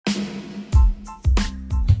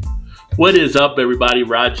What is up, everybody?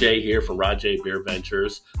 Rajay here from Rajay Beer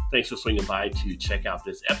Ventures. Thanks for swinging by to check out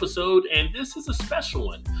this episode, and this is a special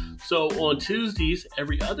one. So on Tuesdays,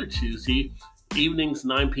 every other Tuesday, evenings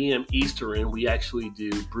 9 p.m. Eastern, we actually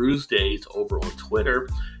do Brews Days over on Twitter.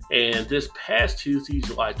 And this past Tuesday,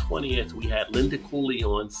 July 20th, we had Linda Cooley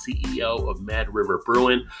on, CEO of Mad River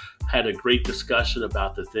Brewing. Had a great discussion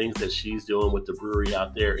about the things that she's doing with the brewery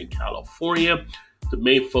out there in California. The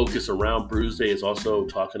main focus around Brews Day is also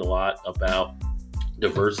talking a lot about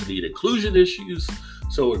diversity and inclusion issues.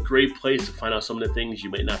 So a great place to find out some of the things you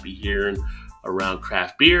may not be hearing around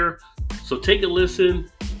craft beer. So take a listen.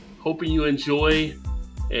 Hoping you enjoy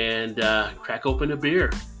and crack open a beer.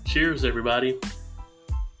 Cheers, everybody.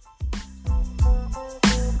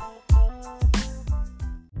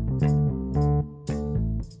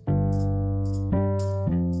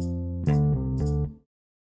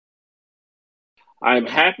 I'm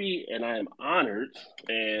happy and I am honored,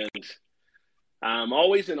 and I'm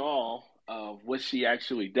always in awe of what she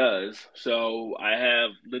actually does. So I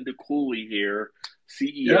have Linda Cooley here,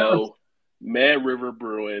 CEO, Mad River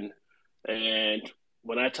Brewing, and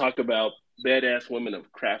when I talk about badass women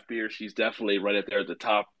of craft beer, she's definitely right up there at the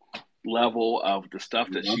top level of the stuff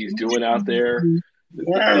that she's doing out there.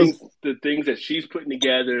 The things that she's putting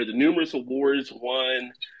together, the numerous awards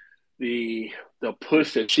won, the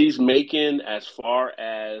push that she's making as far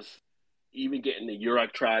as even getting the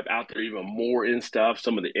Yurok tribe out there even more in stuff,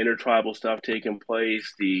 some of the intertribal stuff taking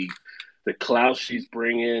place, the clout she's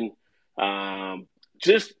bringing.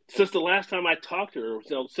 Just since the last time I talked to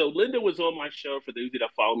her, so Linda was on my show, for those that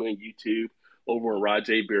follow me on YouTube over on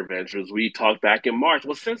Rajay Beer Ventures. We talked back in March.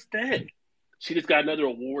 Well, since then, she just got another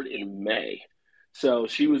award in May. So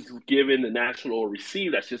she was given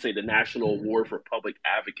received, I should say, the National Award for Public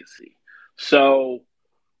Advocacy. So,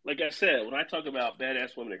 like I said, when I talk about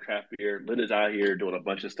badass women in craft beer, Linda's out here doing a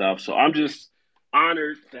bunch of stuff. So I'm just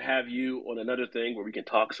honored to have you on another thing where we can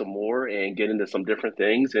talk some more and get into some different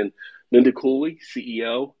things. And Linda Cooley,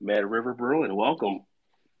 CEO, Mad River Brewing, welcome.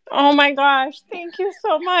 Oh my gosh, thank you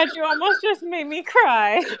so much. You almost just made me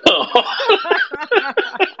cry.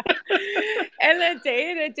 And the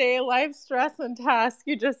day-to-day life stress and task,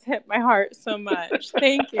 you just hit my heart so much.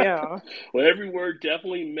 Thank you. Well, every word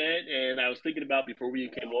definitely meant, and I was thinking about before we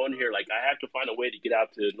came on here, like I have to find a way to get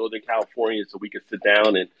out to Northern California so we can sit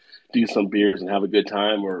down and do some beers and have a good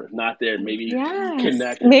time, or if not there, maybe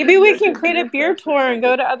connect. Maybe we can create a beer tour and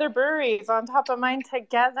go to other breweries on top of mine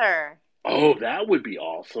together. Oh, that would be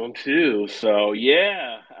awesome too. So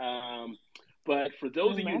yeah. But for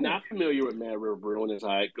those of you not familiar with Mad River Brewing, as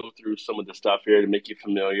I go through some of the stuff here to make you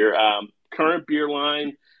familiar, current beer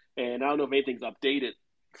line, and I don't know if anything's updated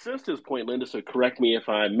since this point, Linda, so correct me if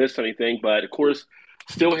I missed anything, but of course,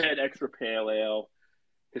 Stillhead Extra Pale Ale,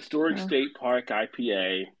 Historic State Park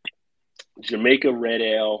IPA, Jamaica Red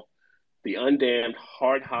Ale, the Undammed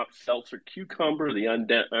Hard Hop Seltzer Cucumber, the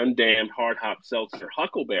Undammed Hard Hop Seltzer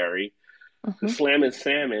Huckleberry, the Slammin'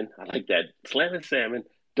 Salmon, I like that, Slammin' Salmon,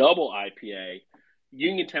 Double IPA,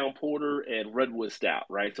 Uniontown Porter, and Redwood Stout,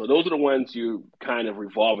 right? So those are the ones you kind of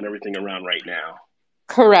revolving everything around right now.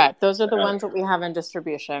 Correct. Those are the ones that we have in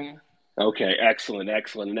distribution. Okay, excellent.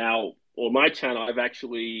 Now, on my channel, I've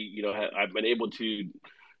actually, I've been able to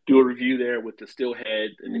do a review there with the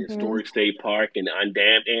Stillhead and the Historic State Park and the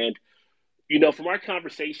Undammed. And, from our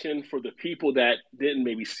conversation, for the people that didn't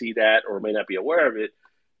maybe see that or may not be aware of it,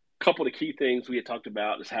 a couple of the key things we had talked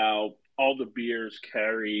about is how all the beers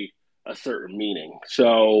carry a certain meaning.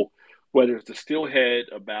 So whether it's the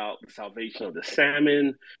Stillhead about the salvation of the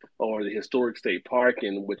salmon, or the Historic State Park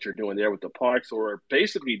and what you're doing there with the parks, or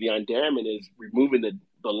basically the Undamming is removing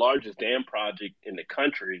the largest dam project in the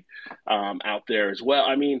country out there as well.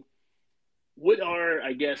 I mean, what are,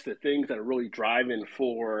 I guess, the things that are really driving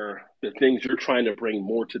for the things you're trying to bring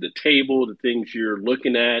more to the table, the things you're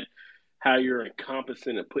looking at, how you're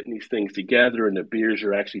encompassing and putting these things together and the beers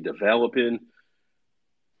you're actually developing?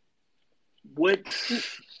 What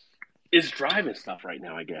is driving stuff right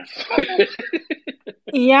now, I guess?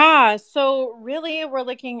 Yeah, so really we're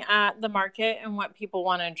looking at the market and what people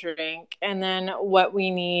want to drink, and then what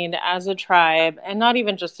we need as a tribe, and not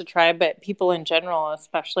even just a tribe, but people in general,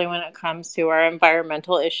 especially when it comes to our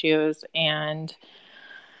environmental issues and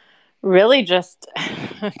really just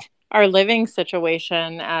our living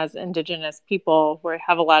situation as Indigenous people. We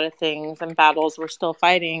have a lot of things and battles we're still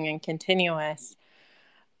fighting and continuous.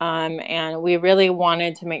 And we really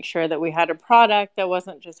wanted to make sure that we had a product that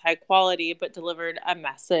wasn't just high quality, but delivered a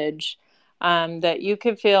message that you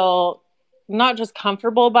could feel not just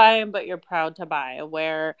comfortable buying, but you're proud to buy,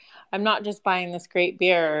 where I'm not just buying this great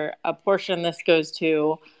beer, a portion this goes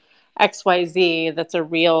to XYZ that's a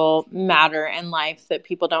real matter in life that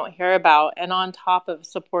people don't hear about. And on top of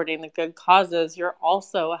supporting the good causes, you're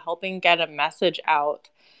also helping get a message out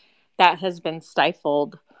that has been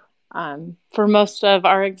stifled for most of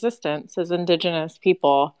our existence as Indigenous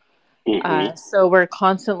people. Mm-hmm. So we're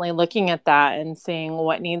constantly looking at that and seeing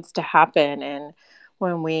what needs to happen. And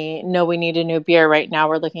when we know we need a new beer right now,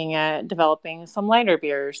 we're looking at developing some lighter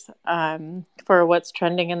beers for what's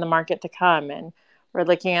trending in the market to come. And we're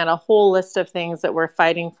looking at a whole list of things that we're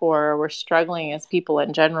fighting for, we're struggling as people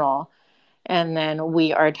in general. And then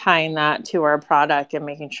we are tying that to our product and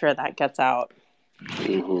making sure that gets out.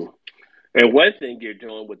 Mm-hmm. And one thing you're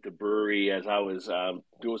doing with the brewery, as I was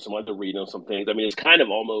doing some other reading on some things, I mean, it's kind of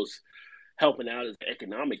almost helping out as an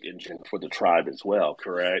economic engine for the tribe as well,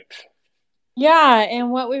 correct? Yeah,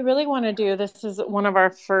 and what we really want to do, this is one of our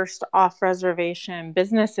first off reservation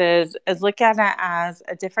businesses, is look at it as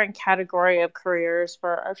a different category of careers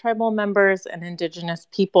for our tribal members and Indigenous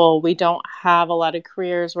people. We don't have a lot of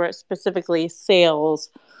careers where it's specifically sales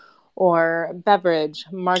or beverage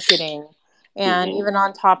marketing. And Mm-hmm. even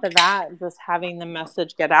on top of that, just having the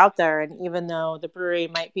message get out there. And even though the brewery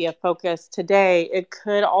might be a focus today, it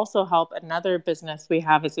could also help another business we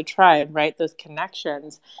have as a tribe, right? Those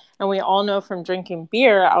connections. And we all know from drinking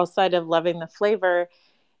beer, outside of loving the flavor,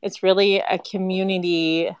 it's really a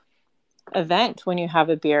community event when you have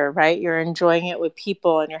a beer, right? You're enjoying it with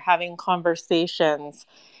people and you're having conversations.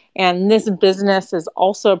 And this business is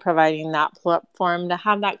also providing that platform to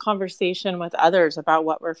have that conversation with others about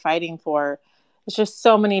what we're fighting for. It's just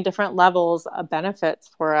so many different levels of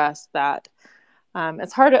benefits for us that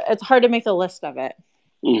it's hard to make a list of it.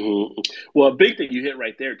 Mm-hmm. Well, a big thing you hit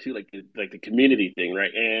right there too, like the community thing,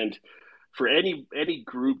 right? And for any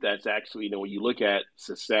group that's actually, when you look at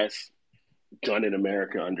success done in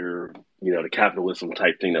America under, the capitalism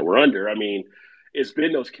type thing that we're under, I mean, it's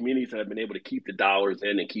been those communities that have been able to keep the dollars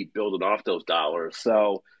in and keep building off those dollars.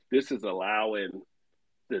 So this is allowing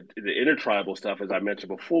the intertribal stuff, as I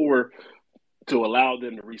mentioned before, to allow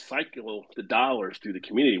them to recycle the dollars through the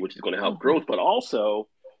community, which is going to help Mhm. growth, but also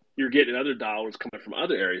you're getting other dollars coming from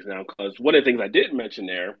other areas now. Because one of the things I didn't mention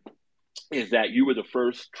there is that you were the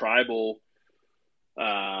first tribal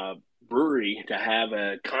uh, brewery to have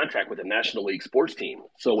a contract with a National League sports team.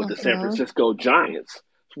 So with the San Mhm. Francisco Giants,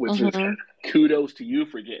 which is Mhm. kudos to you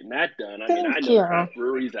for getting that done. I mean, I Thank know you. craft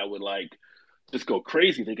breweries that would just go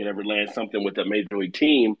crazy if they could ever land something with a major league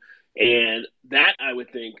team. And that I would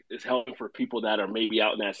think is helping for people that are maybe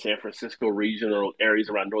out in that San Francisco region or areas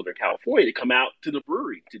around Northern California to come out to the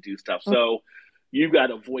brewery to do stuff. So you've got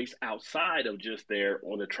a voice outside of just there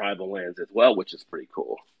on the tribal lands as well, which is pretty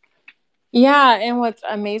cool. Yeah, and what's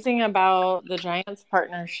amazing about the Giants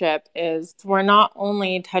partnership is we're not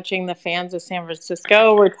only touching the fans of San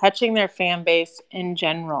Francisco, we're touching their fan base in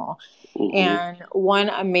general. Mm-hmm. And one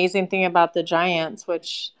amazing thing about the Giants,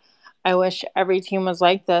 which I wish every team was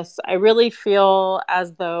like this, I really feel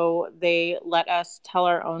as though they let us tell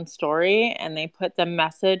our own story and they put the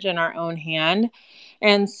message in our own hand.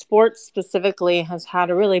 And sports specifically has had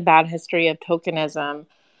a really bad history of tokenism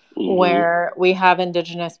Mm-hmm. where we have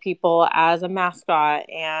Indigenous people as a mascot,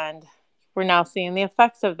 and we're now seeing the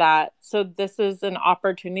effects of that. So, this is an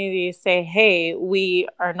opportunity to say, hey, we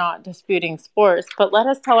are not disputing sports, but let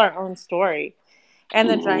us tell our own story. And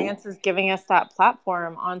the Mm-hmm. Giants is giving us that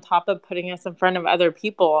platform on top of putting us in front of other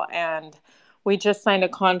people. And we just signed a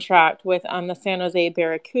contract with the San Jose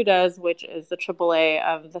Barracudas, which is the AAA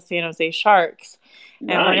of the San Jose Sharks. And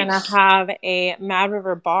we're going to Nice. have a Mad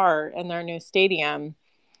River bar in their new stadium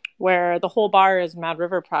where the whole bar is Mad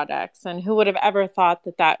River products. And who would have ever thought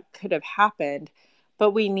that that could have happened?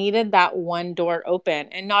 But we needed that one door open,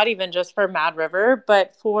 and not even just for Mad River,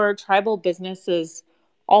 but for tribal businesses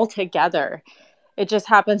altogether. It just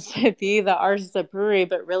happens to be that ours is a brewery,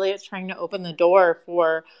 but really it's trying to open the door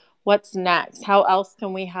for what's next. How else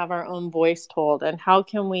can we have our own voice told? And how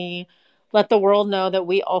can we let the world know that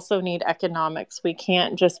we also need economics? We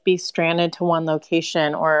can't just be stranded to one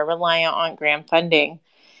location or reliant on grant funding,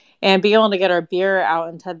 and being able to get our beer out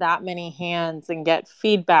into that many hands and get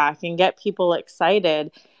feedback and get people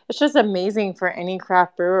excited. It's just amazing for any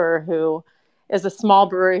craft brewer who is a small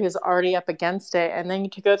brewery who's already up against it. And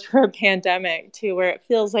then to go through a pandemic to where it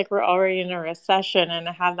feels like we're already in a recession and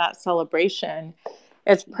to have that celebration.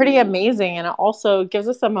 It's pretty Mm-hmm. amazing. And it also gives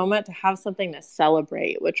us a moment to have something to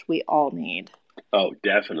celebrate, which we all need. Oh,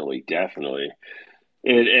 definitely, definitely.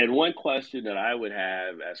 And one question that I would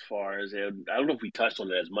have as far as, and I don't know if we touched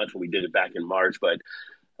on it as much when we did it back in March, but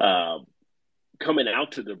uh, coming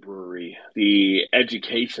out to the brewery, the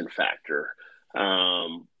education factor,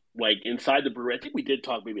 like inside the brewery, I think we did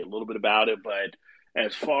talk maybe a little bit about it, but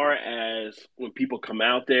as far as when people come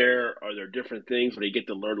out there, are there different things where they get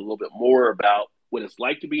to learn a little bit more about what it's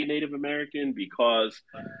like to be a Native American? Because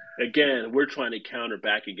again, we're trying to counter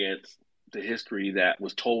back against the history that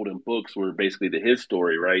was told in books were basically the his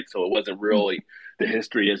story, right? So it wasn't really the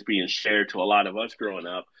history that's being shared to a lot of us growing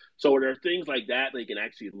up. So are there things like that they can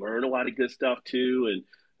actually learn a lot of good stuff too?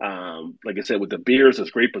 And like I said, with the beers,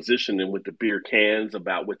 it's great positioning with the beer cans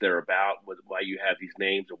about what they're about, why you have these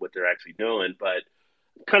names and what they're actually doing. But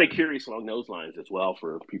I'm kind of curious along those lines as well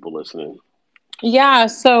for people listening. Yeah,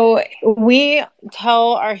 so we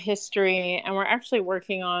tell our history, and we're actually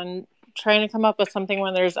working on trying to come up with something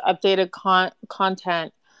when there's updated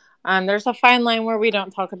content. There's a fine line where we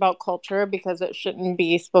don't talk about culture because it shouldn't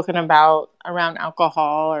be spoken about around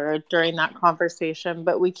alcohol or during that conversation,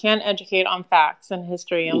 but we can educate on facts and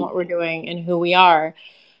history and what we're doing and who we are.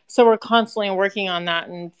 So we're constantly working on that.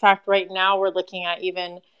 In fact, right now we're looking at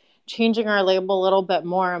even changing our label a little bit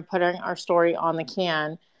more and putting our story on the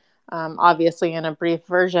can, obviously in a brief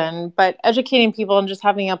version, but educating people and just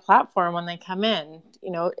having a platform when they come in.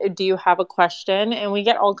 You know, do you have a question? And we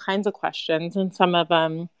get all kinds of questions, and some of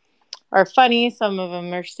them are funny, some of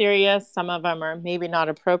them are serious, some of them are maybe not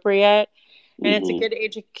appropriate. And it's a Mm-hmm. good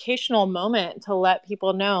educational moment to let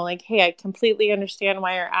people know, like, hey, I completely understand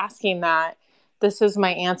why you're asking that. This is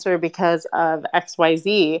my answer because of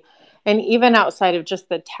XYZ. And even outside of just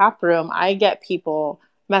the tap room, I get people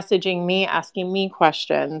messaging me, asking me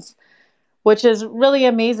questions, which is really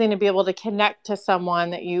amazing to be able to connect to someone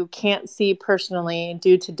that you can't see personally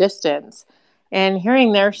due to distance, and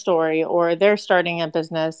hearing their story, or they're starting a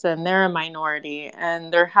business and they're a minority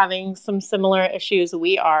and they're having some similar issues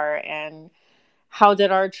we are, and how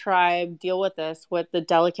did our tribe deal with this, with the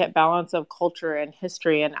delicate balance of culture and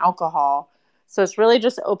history and alcohol. So it's really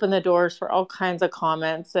just opened the doors for all kinds of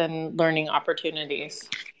comments and learning opportunities.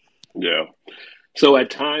 Yeah. So at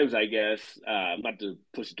times, I guess, not to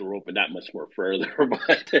push the rope and that much more further,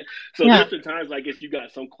 but so Yeah. there's been times, I guess, you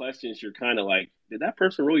got some questions you're kind of like, did that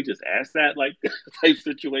person really just ask that? Like type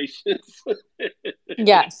situations.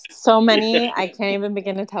 Yes, so Yeah. many I can't even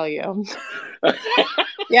begin to tell you.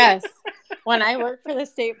 Yes. When I worked for the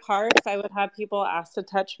state parks, I would have people ask to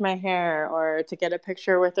touch my hair or to get a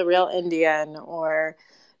picture with a real Indian, or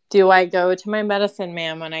do I go to my medicine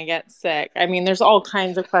man when I get sick? I mean, there's all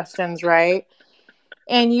kinds of questions, right?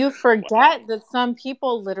 And you Wow. forget that some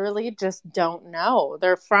people literally just don't know.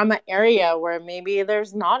 They're from an area where maybe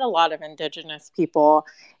there's not a lot of indigenous people,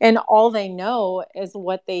 and all they know is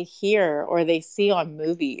what they hear or they see on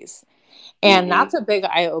movies. And Hmm. that's a big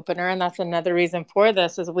eye opener. And that's another reason for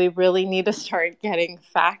this is we really need to start getting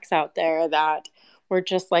facts out there that we're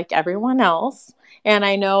just like everyone else. And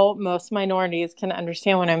I know most minorities can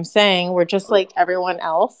understand what I'm saying. We're just like everyone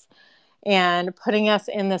else. And putting us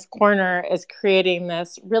in this corner is creating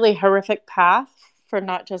this really horrific path for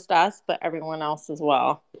not just us, but everyone else as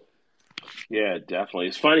well. Yeah, definitely.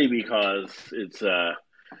 It's funny because it's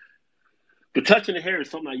the touching the hair is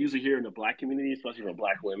something I usually hear in the black community, especially from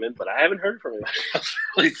black women, but I haven't heard from anybody else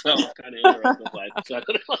really. So it's kind of interesting.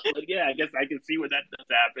 But yeah, I guess I can see where that does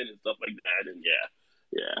happen and stuff like that. And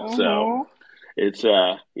yeah, yeah. So Mm-hmm. it's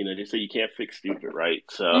they say you can't fix stupid, right?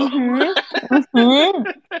 So Mm-hmm. Mm-hmm.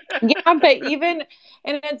 Yeah, but even,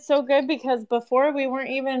 and it's so good because before we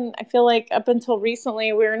weren't even, I feel like up until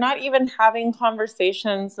recently, we were not even having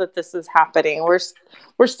conversations that this is happening.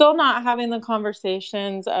 We're still not having the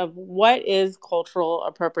conversations of what is cultural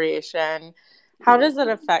appropriation, how does it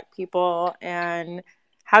affect people, and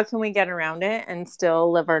how can we get around it and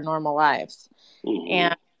still live our normal lives. mm-hmm.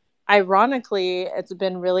 And ironically, it's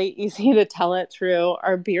been really easy to tell it through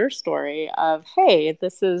our beer story of, hey,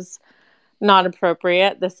 this is not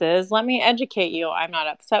appropriate. This is, let me educate you. I'm not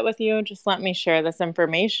upset with you. Just let me share this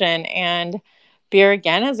information. And beer,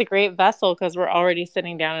 again, is a great vessel because we're already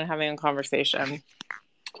sitting down and having a conversation.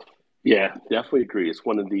 Yeah, definitely agree. It's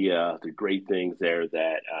one of the great things there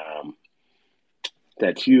that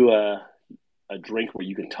you a drink where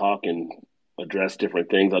you can talk and address different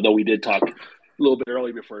things. Although we did talk a little bit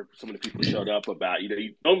earlier before some of the people showed up about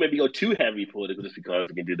you don't maybe go too heavy political just because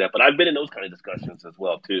you can do that. But I've been in those kind of discussions as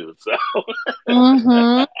well too. So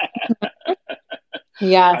Mm-hmm. I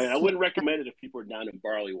Yes. wouldn't recommend it if people are down in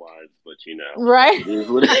barley wines, but Right. it is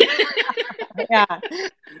what it is. Yeah. That's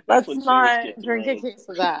Let's when chairs not get drink a thrown. case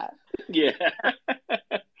of that. Yeah.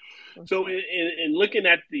 So in looking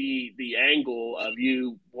at the angle of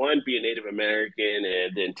you, one, being Native American,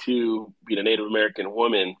 and then two, being a Native American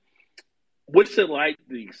woman, what's it like,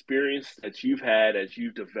 the experience that you've had as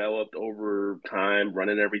you've developed over time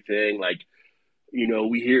running everything? Like,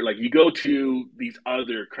 we hear like you go to these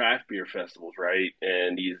other craft beer festivals, right?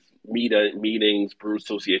 And these meetings, brew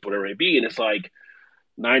association, whatever it may be, and it's like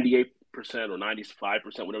 98% or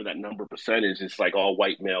 95%, whatever that number percentage, it's like all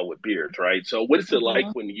white male with beards, right? So what is it like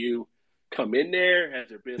Mhm. when you come in there? Has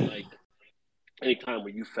there been like any time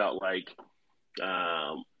where you felt like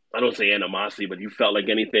I don't say animosity, but you felt like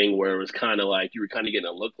anything where it was kind of like you were kind of getting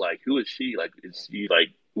a look like, who is she? Like, is she like,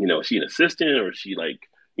 is she an assistant or is she like,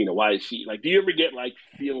 why is she like, do you ever get like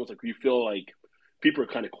feelings like you feel like people are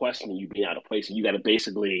kind of questioning you being out of place and you got to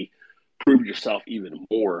basically prove yourself even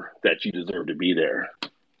more that you deserve to be there?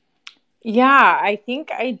 Yeah, I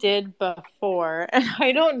think I did before. And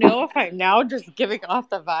I don't know if I'm now just giving off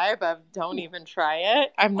the vibe of don't even try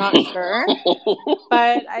it. I'm not sure.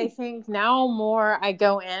 But I think now more I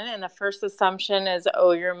go in and the first assumption is,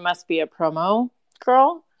 oh, you must be a promo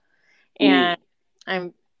girl. Mm, And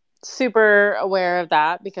I'm super aware of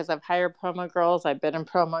that because I've hired promo girls, I've been a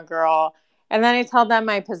promo girl. And then I tell them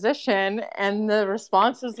my position, and the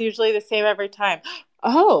response is usually the same every time.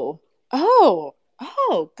 Oh,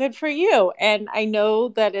 good for you. And I know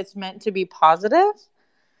that it's meant to be positive,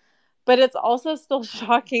 but it's also still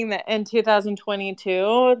shocking that in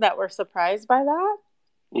 2022 that we're surprised by that.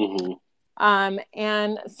 mm-hmm.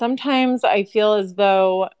 And sometimes I feel as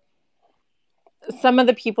though some of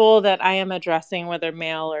the people that I am addressing, whether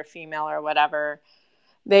male or female or whatever,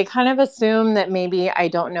 they kind of assume that maybe I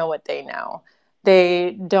don't know what they know.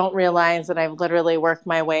 They don't realize that I've literally worked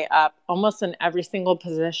my way up almost in every single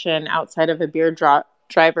position outside of a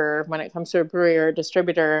driver when it comes to a brewery or a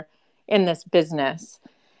distributor in this business.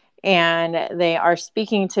 And they are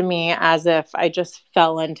speaking to me as if I just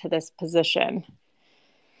fell into this position.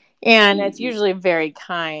 And it's Mm-hmm. usually very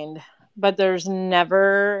kind, but there's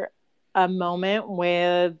never a moment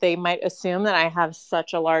where they might assume that I have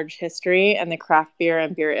such a large history in the craft beer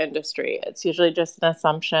and beer industry. It's usually just an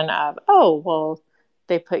assumption of, oh, well,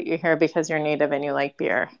 they put you here because you're native and you like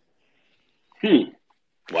beer. Hmm.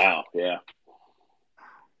 Wow. Yeah.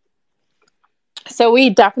 So we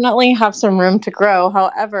definitely have some room to grow.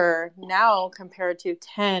 However, now compared to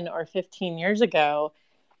 10 or 15 years ago,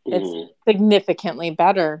 it's Mm-hmm. significantly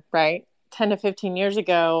better, right? 10 to 15 years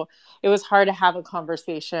ago, it was hard to have a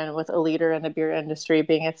conversation with a leader in the beer industry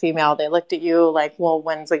being a female. They looked at you like, well,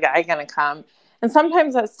 when's the guy going to come? And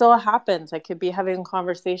sometimes that still happens. I could be having a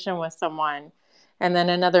conversation with someone and then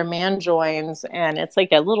another man joins, and it's like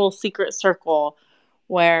a little secret circle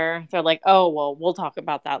where they're like, oh, well, we'll talk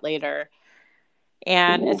about that later.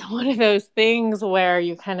 And it's one of those things where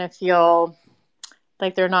you kind of feel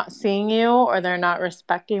like they're not seeing you or they're not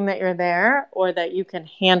respecting that you're there or that you can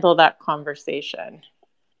handle that conversation.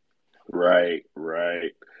 Right.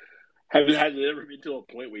 Right. Has it ever been to a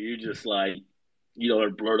point where you just like, or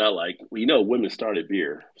blurt out like, well, women started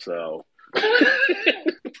beer, so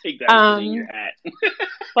take that and hang your Um, hat.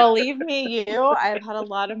 Believe me, I've had a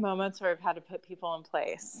lot of moments where I've had to put people in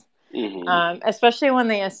place, Mm-hmm. especially when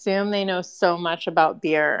they assume they know so much about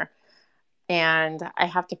beer, and I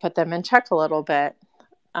have to put them in check a little bit.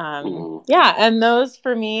 Mm-hmm. Yeah, and those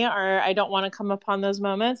for me are, I don't want to come upon those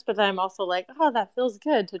moments, but I'm also like, oh, that feels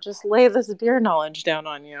good to just lay this beer knowledge down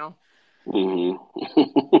on you. Mm-hmm.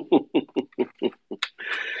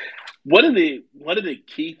 One of the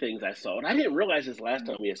key things I saw, and I didn't realize this last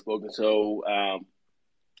time we had spoken. So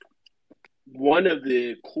one of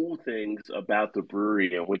the cool things about the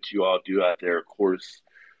brewery and what you all do out there, of course,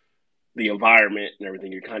 the environment and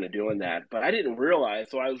everything, you're kind of doing that. But I didn't realize.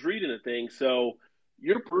 So I was reading a thing. So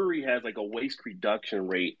your brewery has like a waste reduction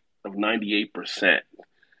rate of 98%.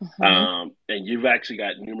 Mhm. And you've actually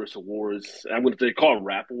got numerous awards. I would they call them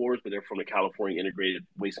RAP awards, but they're from the California Integrated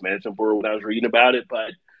Waste Management Board when I was reading about it.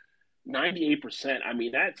 But 98%, I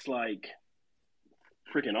mean, that's like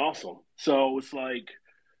freaking awesome. So it's like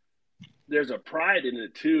there's a pride in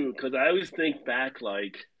it too, because I always think back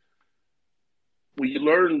like when you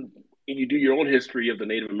learn and you do your own history of the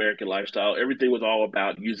Native American lifestyle, everything was all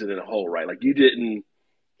about using it in a whole, right? Like you didn't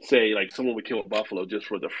say like someone would kill a buffalo just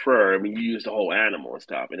for the fur. I mean, you used the whole animal and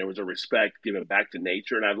stuff, and there was a respect given back to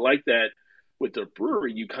nature. And I like that with the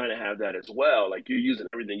brewery, you kind of have that as well. Like you're using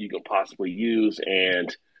everything you can possibly use,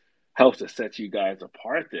 and helps to set you guys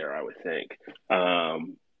apart there. I would think.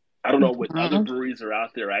 I don't know what other Mhm. breweries are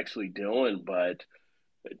out there actually doing, but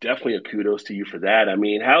definitely a kudos to you for that. I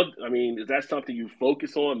mean, how? I mean, is that something you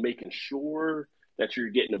focus on, making sure that you're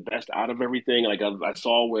getting the best out of everything? Like I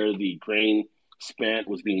saw where the grain spent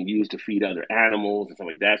was being used to feed other animals and stuff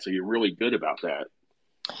like that. So you're really good about that.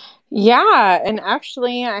 Yeah, and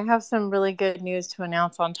actually, I have some really good news to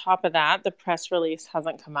announce on top of that. The press release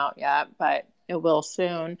hasn't come out yet, but it will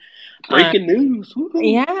soon. Breaking news. Woo-hoo.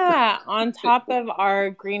 Yeah, on top of our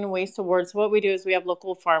green waste awards, what we do is we have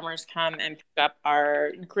local farmers come and pick up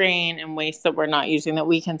our grain and waste that we're not using that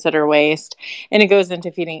we consider waste. And it goes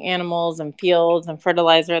into feeding animals and fields and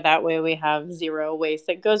fertilizer. That way we have zero waste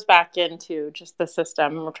that goes back into just the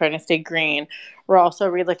system. We're trying to stay green. We're also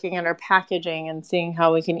relooking at our packaging and seeing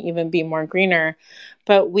how we can even be more greener.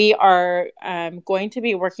 But we are going to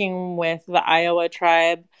be working with the Iowa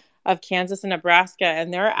tribe of Kansas and Nebraska,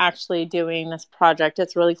 and they're actually doing this project.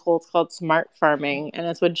 It's really cool. It's called Smart Farming, and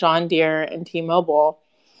it's with John Deere and T-Mobile,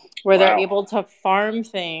 where they're Wow. able to farm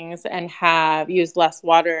things and use less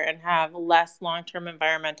water and have less long-term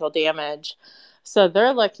environmental damage. So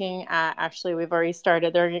they're looking at, actually, we've already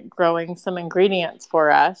started, they're growing some ingredients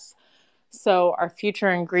for us. So our future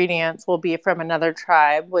ingredients will be from another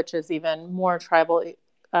tribe, which is even more tribal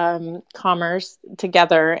commerce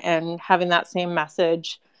together and having that same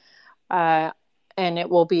message, and it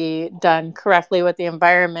will be done correctly with the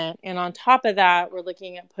environment. And on top of that, we're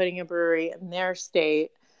looking at putting a brewery in their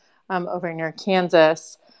state, over near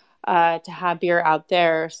Kansas, to have beer out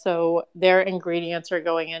there. So their ingredients are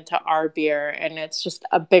going into our beer, and it's just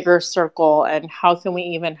a bigger circle. And how can we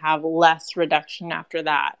even have less reduction after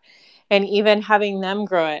that? And even having them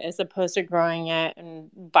grow it as opposed to growing it and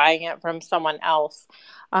buying it from someone else.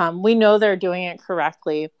 We know they're doing it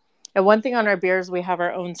correctly. And one thing on our beers, we have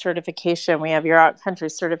our own certification. We have your out country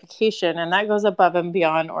certification, and that goes above and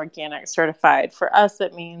beyond organic certified. For us,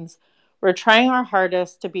 it means we're trying our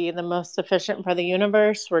hardest to be the most efficient for the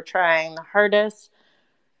universe. We're trying the hardest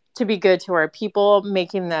to be good to our people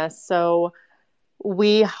making this. So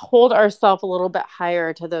we hold ourselves a little bit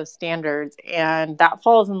higher to those standards, and that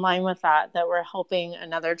falls in line with that we're helping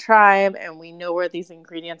another tribe, and we know where these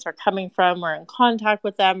ingredients are coming from. We're in contact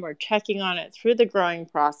with them. We're checking on it through the growing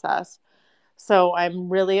process. So I'm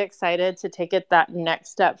really excited to take it that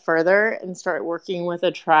next step further and start working with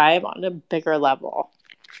a tribe on a bigger level.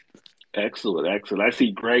 Excellent, excellent. I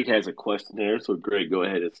see Greg has a question there, so Greg, go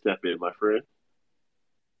ahead and step in, my friend.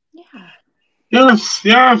 Yeah. Yes,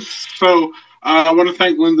 yes. So I want to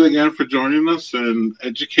thank Linda again for joining us and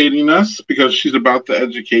educating us because she's about to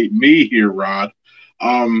educate me here, Rod.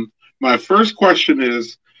 My first question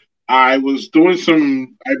is I've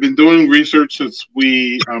been doing research since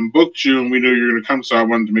we booked you and we knew you were going to come, so I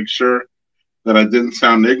wanted to make sure that I didn't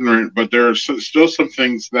sound ignorant, but there are still some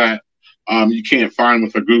things that you can't find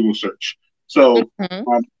with a Google search. So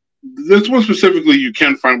Mm-hmm. this one specifically you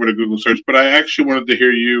can find with a Google search, but I actually wanted to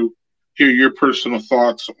hear your personal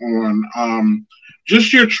thoughts on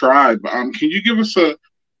just your tribe. Can you give us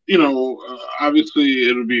obviously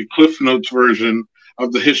it'll be a Cliff Notes version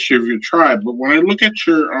of the history of your tribe, but when I look at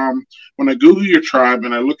when I Google your tribe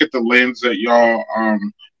and I look at the lands that y'all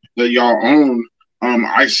own,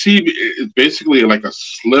 I see it's basically like a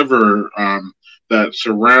sliver that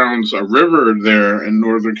surrounds a river there in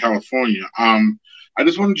Northern California. I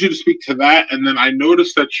just wanted you to speak to that, and then I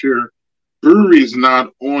noticed that your brewery is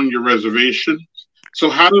not on your reservation. So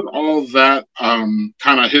how did all that kind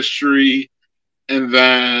of history, and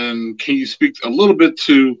then can you speak a little bit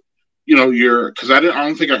to, your, because I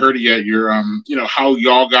don't think I heard it yet. Your how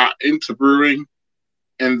y'all got into brewing,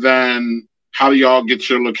 and then how do y'all get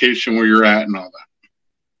your location where you're at and all that.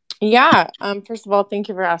 Yeah. First of all, thank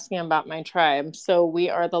you for asking about my tribe. So we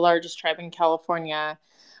are the largest tribe in California.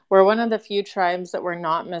 We're one of the few tribes that were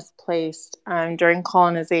not misplaced during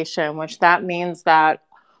colonization, which that means that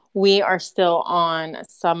we are still on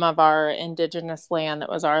some of our indigenous land that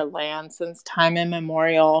was our land since time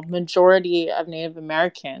immemorial. Majority of Native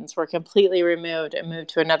Americans were completely removed and moved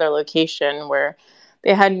to another location where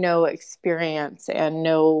they had no experience and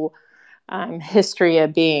no history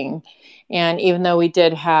of being. And even though we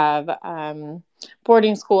did have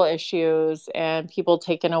boarding school issues and people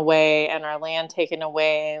taken away and our land taken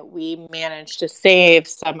away, we managed to save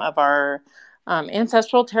some of our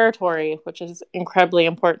ancestral territory, which is incredibly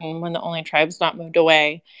important when the only tribe's not moved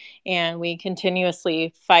away. And we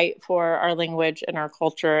continuously fight for our language and our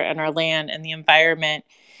culture and our land and the environment,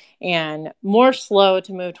 and more slow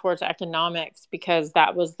to move towards economics because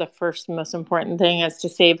that was the first most important thing, is to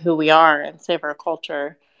save who we are and save our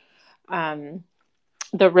culture.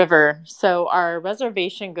 The river. So our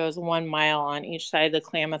reservation goes 1 mile on each side of the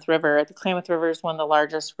Klamath River. The Klamath River is one of the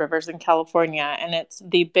largest rivers in California, and it's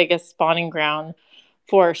the biggest spawning ground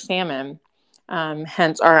for salmon,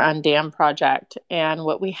 hence our Undam project. And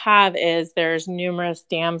what we have is there's numerous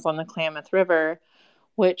dams on the Klamath River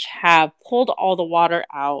which have pulled all the water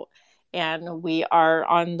out, and we are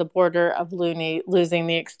on the border of losing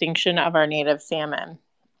the extinction of our native salmon.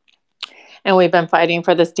 And we've been fighting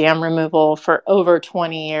for this dam removal for over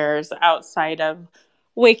 20 years, outside of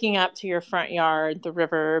waking up to your front yard, the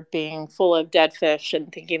river being full of dead fish,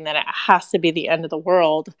 and thinking that it has to be the end of the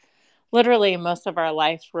world. Literally, most of our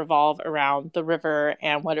life revolve around the river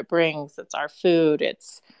and what it brings. It's our food,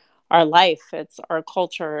 it's our life, it's our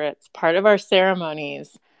culture, it's part of our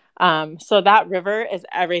ceremonies. So that river is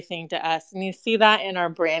everything to us. And you see that in our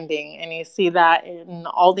branding, and you see that in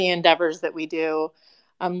all the endeavors that we do.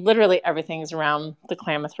 Literally everything's around the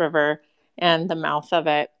Klamath River and the mouth of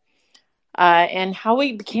it. And how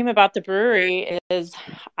we became about the brewery is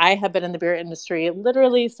I have been in the beer industry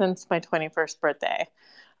literally since my 21st birthday.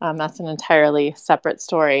 That's an entirely separate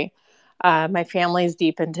story. My family's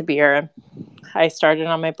deep into beer. I started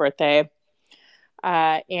on my birthday.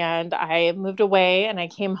 And I moved away and I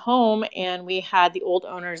came home, and we had the old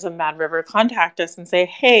owners of Mad River contact us and say,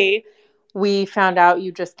 hey, we found out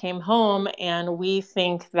you just came home, and we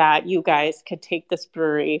think that you guys could take this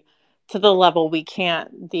brewery to the level we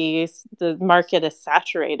can't. The market is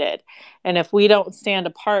saturated. And if we don't stand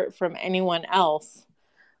apart from anyone else,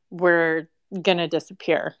 we're going to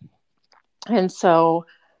disappear. And so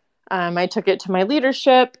I took it to my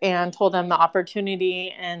leadership and told them the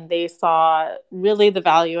opportunity, and they saw really the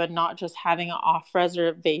value in not just having an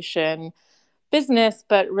off-reservation business,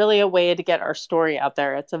 but really a way to get our story out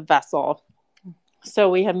there. It's a vessel. So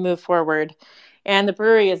we have moved forward, and the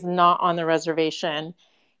brewery is not on the reservation.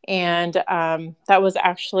 And that was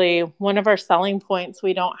actually one of our selling points.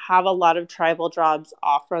 We don't have a lot of tribal jobs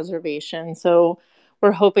off reservation. So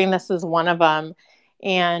we're hoping this is one of them.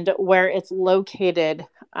 And where it's located,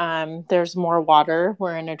 there's more water.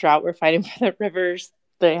 We're in a drought. We're fighting for the rivers.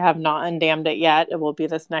 They have not undammed it yet. It will be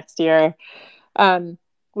this next year.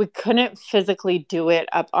 We couldn't physically do it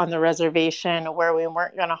up on the reservation where we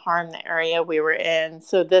weren't going to harm the area we were in.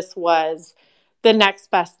 So this was the next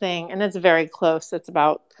best thing. And it's very close. It's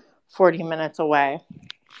about 40 minutes away.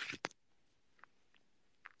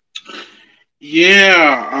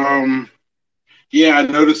 Yeah. Yeah, I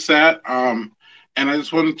noticed that. And I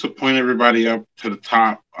just wanted to point everybody up to the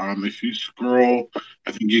top. If you scroll,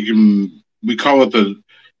 I think you can, we call it the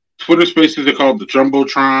Twitter Spaces, they call it the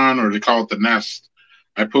Jumbotron, or they call it the Nest.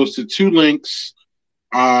 I posted 2 links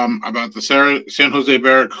about the San Jose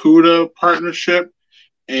Barracuda partnership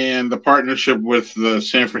and the partnership with the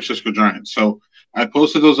San Francisco Giants. So I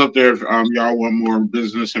posted those up there if y'all want more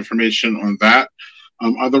business information on that.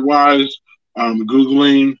 Otherwise,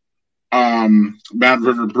 Googling Mad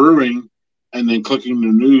River Brewing and then clicking the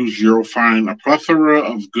news, you'll find a plethora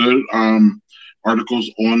of good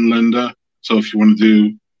articles on Linda. So if you want to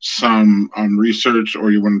do some research,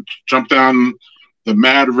 or you want to jump down the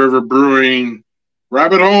Mad River Brewing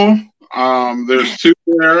rabbit hole, there's 2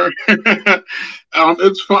 there.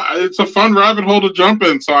 It's fun. It's a fun rabbit hole to jump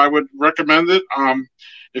in, so I would recommend it.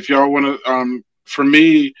 If y'all want to, for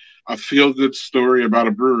me, a feel-good story about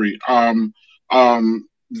a brewery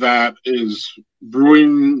that is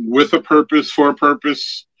brewing with a purpose, for a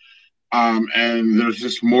purpose, and there's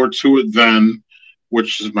just more to it than,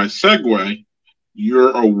 which is my segue,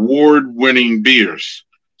 your award-winning beers.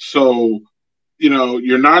 So,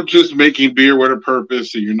 you're not just making beer with a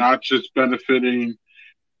purpose, and you're not just benefiting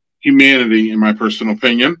humanity, in my personal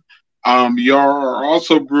opinion. You are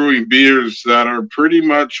also brewing beers that are pretty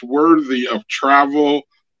much worthy of travel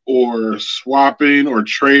or swapping or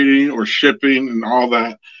trading or shipping and all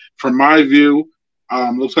that. From my view,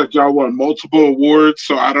 looks like y'all won multiple awards.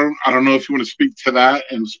 So I don't know if you want to speak to that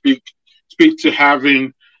and speak to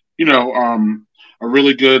having, a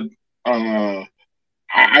really good.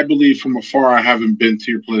 I believe from afar, I haven't been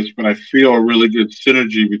to your place, but I feel a really good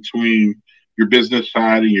synergy between your business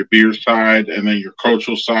side and your beer side, and then your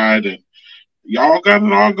cultural side, and y'all got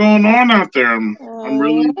it all going on out there. I'm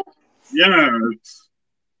really, yeah.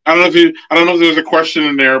 I don't know if there's a question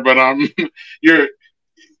in there, but your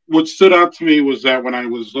what stood out to me was that when I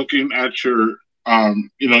was looking at your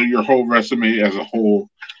your whole resume as a whole,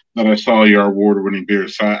 that I saw your award-winning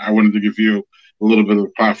beers. So I wanted to give you a little bit of a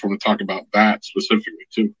platform to talk about that specifically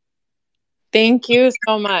too. Thank you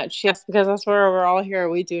so much. Yes, because that's where we're all here.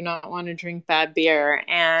 We do not want to drink bad beer.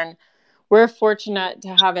 And we're fortunate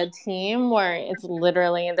to have a team where it's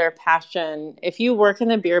literally their passion. If you work in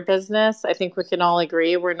the beer business, I think we can all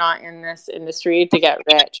agree we're not in this industry to get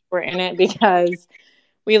rich. We're in it because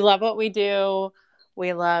we love what we do.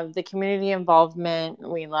 We love the community involvement.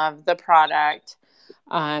 We love the product.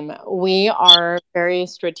 We are very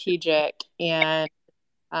strategic and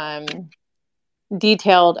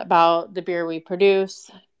detailed about the beer we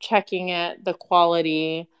produce, checking it, the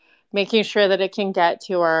quality, making sure that it can get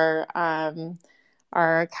to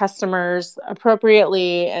our customers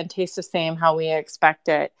appropriately and taste the same how we expect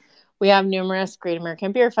it. We have numerous Great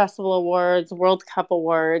American Beer Festival awards, World Cup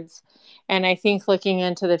awards, and I think looking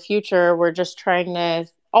into the future, we're just trying to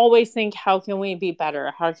always think, how can we be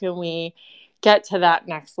better? How can we get to that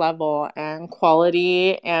next level? And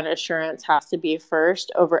quality and assurance has to be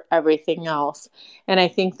first over everything else. And I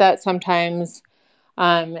think that sometimes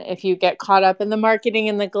if you get caught up in the marketing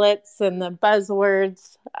and the glitz and the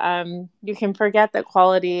buzzwords, you can forget that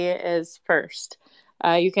quality is first.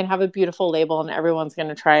 You can have a beautiful label and everyone's going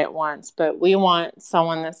to try it once, but we want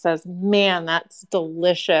someone that says, man, that's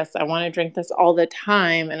delicious. I want to drink this all the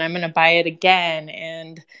time and I'm going to buy it again.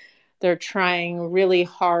 And they're trying really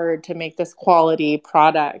hard to make this quality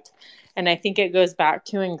product. And I think it goes back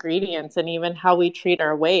to ingredients and even how we treat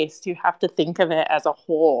our waste. You have to think of it as a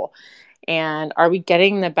whole. And are we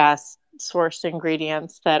getting the best sourced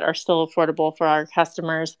ingredients that are still affordable for our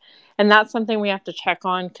customers? And that's something we have to check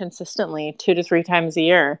on consistently 2 to 3 times a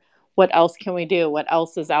year. What else can we do? What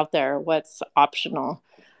else is out there? What's optional?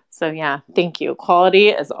 So yeah, thank you. Quality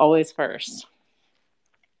is always first.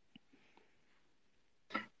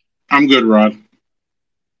 I'm good, Rod.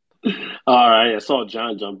 All right. I saw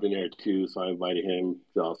John jump in there too, so I invited him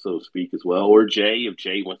to also speak as well, or Jay, if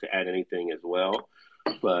Jay wants to add anything as well.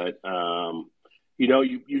 But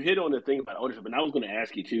you hit on the thing about ownership, and I was going to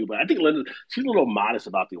ask you too. But I think Linda, she's a little modest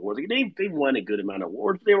about the awards. Like, they won a good amount of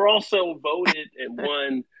awards. They were also voted and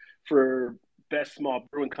won for best small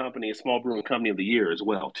brewing company and small brewing company of the year as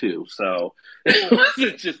well too. So it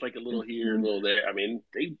wasn't just like a little here, a little there. I mean,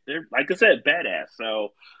 they're like I said, badass.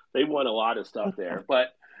 So they won a lot of stuff there.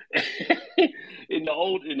 But in the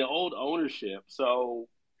old ownership, so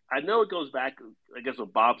I know it goes back, I guess,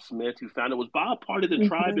 with Bob Smith, who founded. Was Bob part of the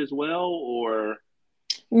tribe as well, or?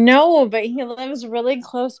 No, but he lives really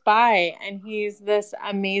close by, and he's this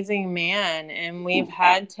amazing man. And we've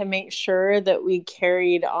had to make sure that we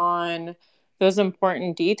carried on those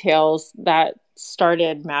important details that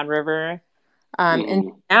started Mad River.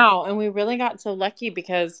 And now, and we really got so lucky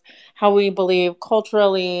because how we believe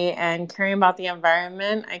culturally and caring about the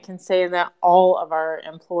environment, I can say that all of our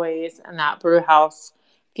employees in that brew house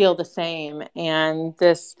feel the same. And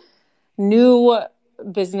this new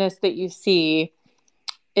business that you see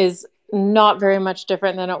is not very much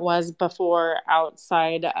different than it was before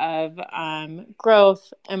outside of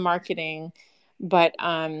growth and marketing. But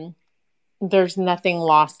there's nothing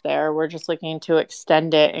lost there. We're just looking to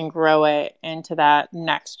extend it and grow it into that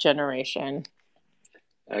next generation.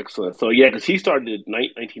 Excellent. So, yeah, because he started in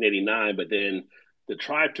 1989, but then the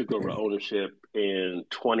tribe took over ownership in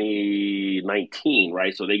 2019,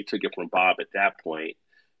 right? So they took it from Bob at that point.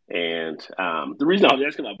 And the reason I was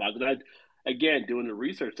asking about Bob, because again, doing the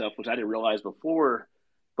research stuff, which I didn't realize before,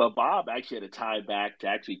 but Bob actually had a tie back to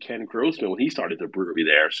actually Ken Grossman when he started the brewery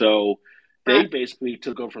there. So they basically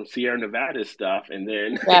took over from Sierra Nevada stuff and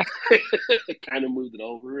then kind of moved it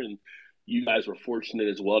over. And you guys were fortunate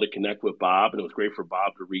as well to connect with Bob. And it was great for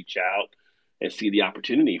Bob to reach out and see the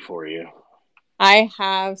opportunity for you. I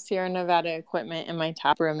have Sierra Nevada equipment in my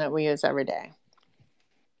tap room that we use every day.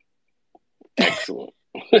 Excellent.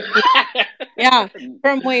 Yeah,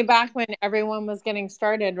 from way back when everyone was getting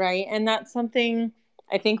started, right? And that's something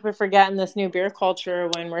I think we forget in this new beer culture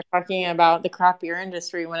when we're talking about the craft beer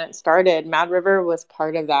industry. When it started, Mad River was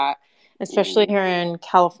part of that, especially here in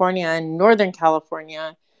California and Northern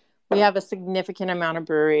California. We have a significant amount of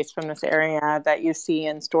breweries from this area that you see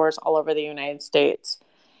in stores all over the United States.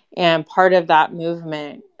 And part of that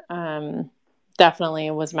movement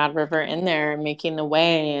definitely was Mad River in there making the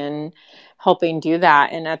way and helping do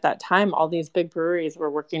that. And at that time, all these big breweries were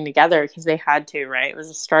working together because they had to, right? It was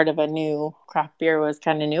the start of a new craft beer, was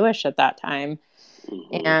kind of newish at that time.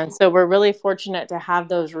 And so we're really fortunate to have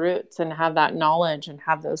those roots and have that knowledge and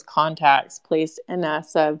have those contacts placed in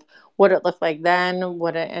us of what it looked like then,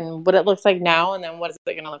 what it looks like now, and then what is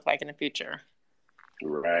it going to look like in the future.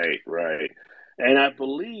 Right. And I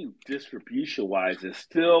believe distribution-wise, it's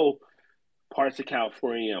still parts of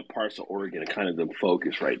California and parts of Oregon are kind of the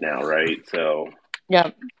focus right now, right? So, yeah.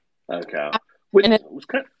 Okay.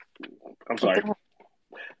 I'm sorry.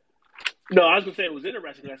 No, I was going to say it was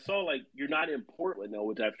interesting because I saw, like, you're not in Portland, though,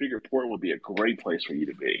 which I figured Portland would be a great place for you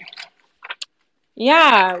to be.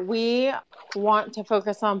 Yeah, we want to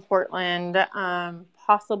focus on Portland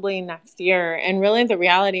possibly next year. And really the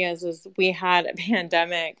reality is we had a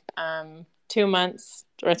pandemic 2 months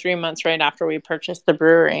or 3 months right after we purchased the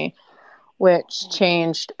brewery, which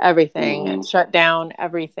changed everything. It shut down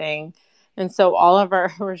everything. And so all of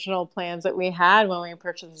our original plans that we had when we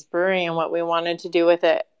purchased this brewery and what we wanted to do with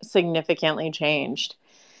it significantly changed.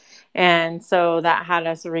 And so that had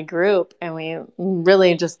us regroup, and we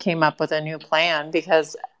really just came up with a new plan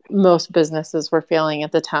because most businesses were failing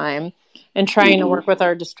at the time, and trying to work with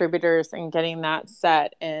our distributors and getting that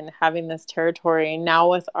set and having this territory. Now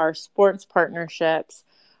with our sports partnerships,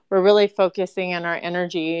 we're really focusing on our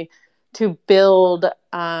energy to build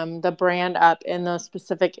the brand up in those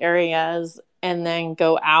specific areas and then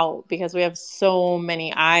go out, because we have so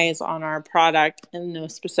many eyes on our product in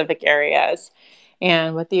those specific areas.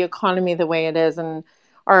 And with the economy the way it is, and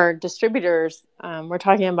our distributors, we're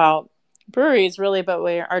talking about breweries really, but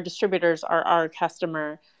our distributors are our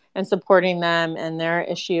customer, and supporting them and their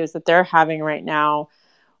issues that they're having right now.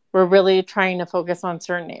 We're really trying to focus on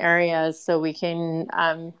certain areas so we can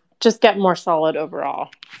just get more solid overall.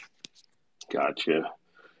 Gotcha.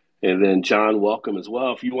 And then John, welcome as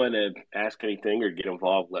well. If you want to ask anything or get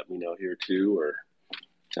involved, let me know here too. Or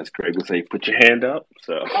as Craig would say, put your hand up.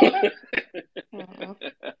 So,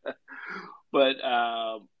 but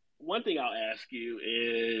one thing I'll ask you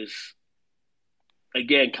is,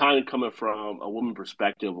 again, kind of coming from a woman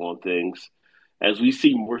perspective on things, as we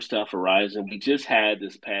see more stuff arising. We just had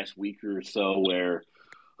this past week or so where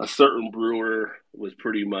a certain brewer was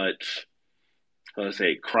pretty much, let's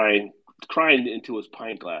say, crying into his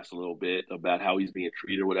pint glass a little bit about how he's being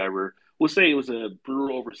treated or whatever. We'll say it was a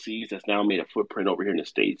brewer overseas that's now made a footprint over here in the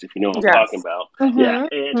States, if you know what I'm talking about. Yeah,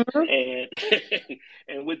 and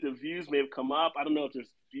and with the views may have come up, I don't know if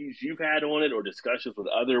there's views you've had on it or discussions with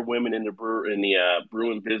other women in the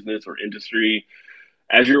brewing business or industry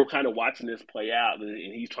as you're kind of watching this play out, and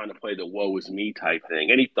he's trying to play the "woe is me" type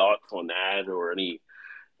thing. Any thoughts on that, or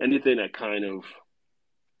anything that kind of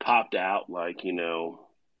popped out, like,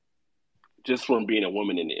 just from being a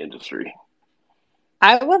woman in the industry?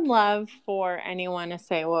 I would love for anyone to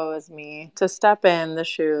say "woe is me," to step in the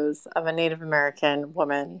shoes of a Native American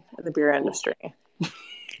woman in the beer industry.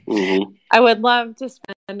 Mm-hmm. I would love to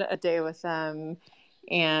spend a day with them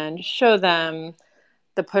and show them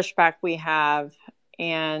the pushback we have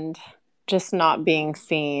and just not being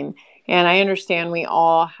seen. And I understand we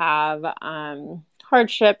all have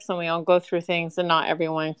hardships and we all go through things, and not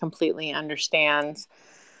everyone completely understands.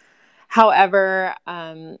 However,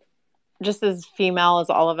 just as female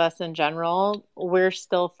as all of us in general, we're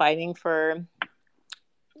still fighting for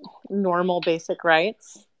normal basic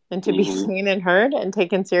rights and to be seen and heard and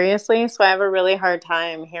taken seriously. So I have a really hard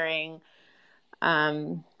time hearing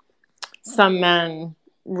some men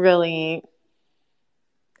really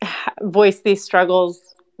voice these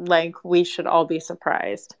struggles like we should all be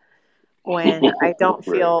surprised, when I don't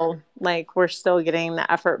feel like we're still getting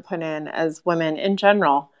the effort put in as women in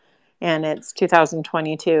general. And it's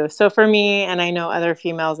 2022. So for me, and I know other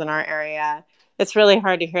females in our area, it's really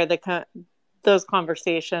hard to hear those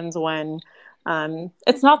conversations when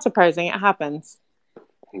it's not surprising. It happens.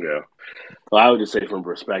 Yeah. Well, I would just say from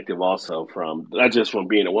perspective also, from not just from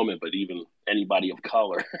being a woman, but even anybody of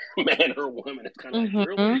color, man or woman, it's kind of like,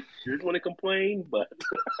 really? You're going to complain? But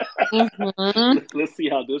let's see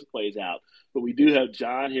how this plays out. But we do have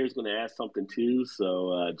John here who's going to ask something too.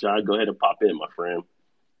 So, John, go ahead and pop in, my friend.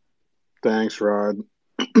 Thanks, Rod.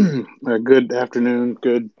 Good afternoon,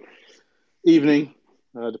 good evening,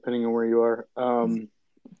 depending on where you are.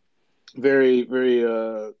 Very,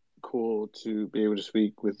 very cool to be able to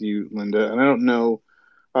speak with you, Linda. And I don't know,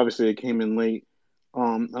 obviously it came in late. I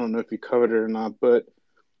don't know if you covered it or not, but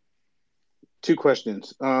 2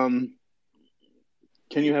 questions. Can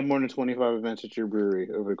you have more than 25 events at your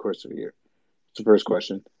brewery over the course of a year? It's the first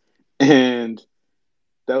question. And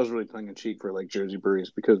that was really tongue in cheek for like Jersey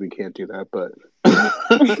breweries, because we can't do that. But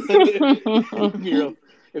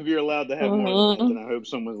if you're allowed to have more events, then I hope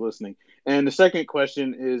someone's listening. And the second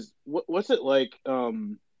question is, what's it like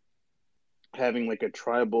having like a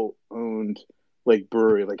tribal owned like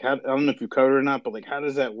brewery? Like, I don't know if you covered it or not, but like, how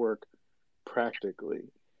does that work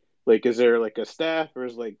practically? Like, is there like a staff, or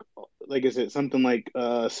is is it something like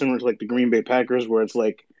similar to like the Green Bay Packers, where it's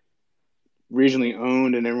like regionally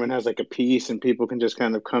owned and everyone has like a piece and people can just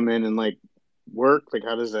kind of come in and like work? Like,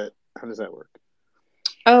 how does that work?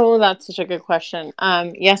 Oh, that's such a good question.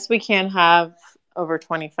 Yes, we can have over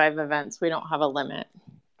 25 events. We don't have a limit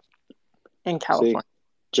in California. See?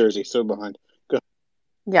 Jersey, so behind. Go.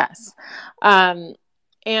 Yes. And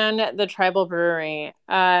the tribal brewery,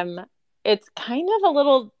 it's kind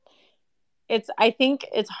of I think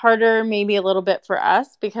it's harder maybe a little bit for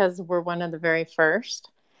us because we're one of the very first,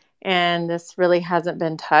 and this really hasn't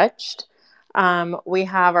been touched. We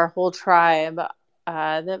have our whole tribe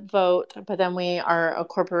that vote, but then we are a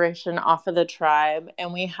corporation off of the tribe,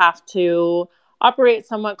 and we have to operate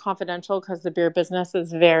somewhat confidential because the beer business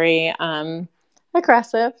is very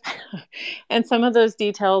aggressive. And some of those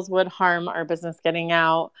details would harm our business getting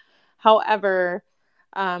out. However,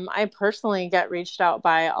 I personally get reached out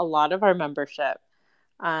by a lot of our membership.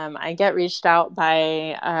 I get reached out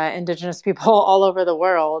by Indigenous people all over the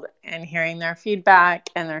world, and hearing their feedback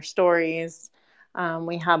and their stories.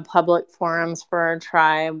 We have public forums for our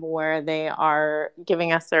tribe where they are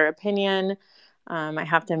giving us their opinion. I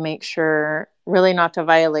have to make sure really not to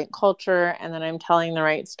violate culture, and that I'm telling the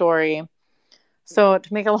right story. So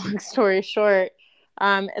to make a long story short,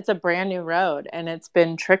 it's a brand new road, and it's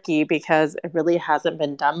been tricky because it really hasn't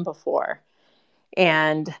been done before.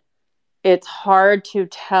 And it's hard to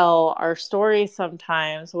tell our story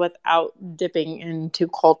sometimes without dipping into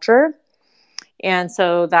culture. And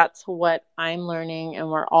so that's what I'm learning, and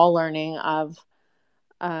we're all learning of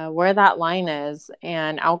where that line is.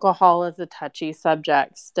 And alcohol is a touchy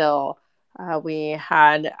subject still. We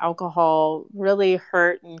had alcohol really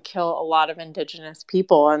hurt and kill a lot of Indigenous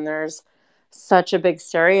people. And there's such a big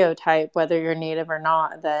stereotype, whether you're Native or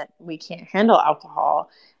not, that we can't handle alcohol.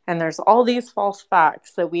 And there's all these false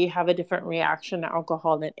facts that we have a different reaction to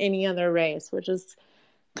alcohol than any other race, which is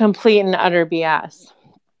complete and utter BS.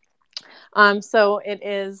 So it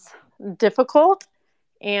is difficult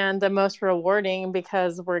and the most rewarding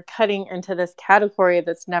because we're cutting into this category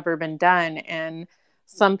that's never been done. And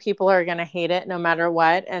some people are going to hate it no matter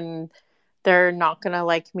what. And they're not going to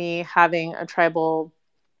like me having a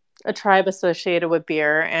tribe associated with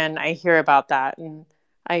beer. And I hear about that. And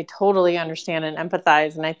I totally understand and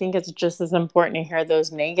empathize. And I think it's just as important to hear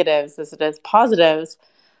those negatives as it is positives.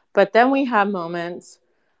 But then we have moments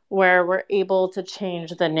where we're able to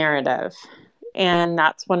change the narrative. And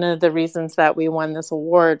that's one of the reasons that we won this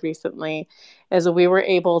award recently, is we were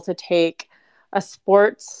able to take a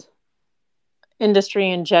sports industry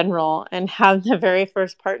in general and have the very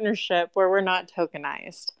first partnership where we're not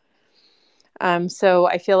tokenized. So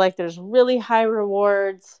I feel like there's really high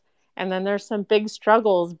rewards, and then there's some big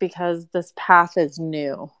struggles because this path is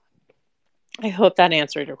new. I hope that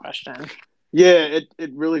answered your question. Yeah,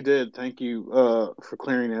 it really did. Thank you for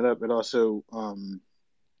clearing that up. It also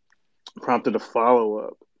prompted a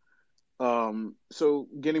follow-up. So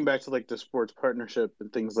getting back to like the sports partnership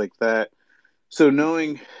and things like that. So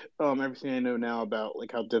knowing everything I know now about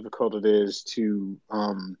like how difficult it is to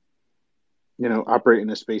operate in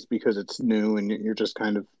a space because it's new and you're just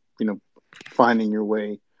kind of finding your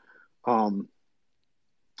way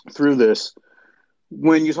through this.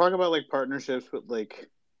 When you talk about like partnerships with like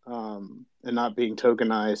and not being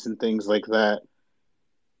tokenized and things like that,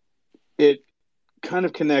 it kind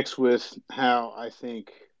of connects with how I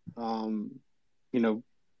think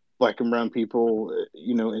Black and brown people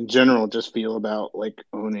in general just feel about like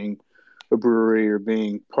owning a brewery or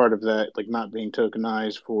being part of that, like not being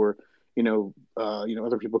tokenized for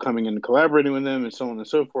other people coming in and collaborating with them and so on and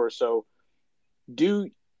so forth. So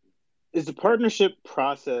is the partnership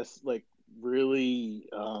process like really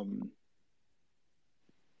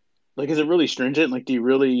like is it really stringent? Like do you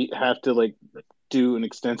really have to like do an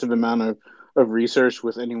extensive amount of research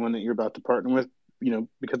with anyone that you're about to partner with,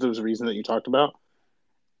 because of the reason that you talked about?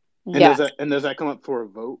 And Yes. does that come up for a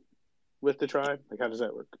vote with the tribe? Like how does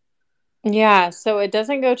that work? Yeah, so it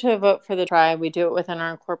doesn't go to a vote for the tribe. We do it within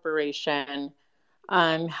our corporation.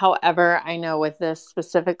 However, I know with this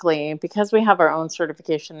specifically, because we have our own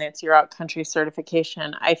certification, that's your out country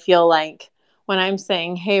certification, I feel like when I'm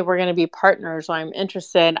saying, hey, we're going to be partners or I'm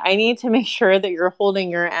interested, I need to make sure that you're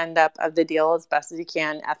holding your end up of the deal as best as you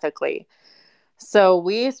can ethically. So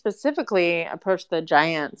we specifically approached the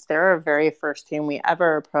Giants. They're our very first team we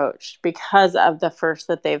ever approached because of the first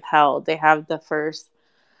that they've held. They have the first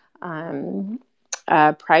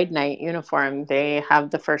Pride Night uniform. They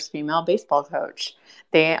have the first female baseball coach.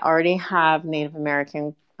 They already have Native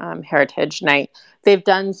American Heritage Night. They've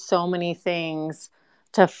done so many things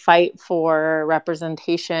to fight for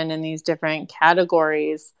representation in these different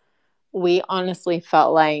categories. We honestly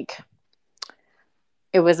felt like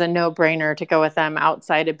it was a no-brainer to go with them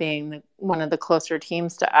outside of being one of the closer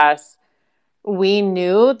teams to us. We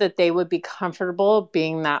knew that they would be comfortable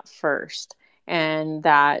being that first, and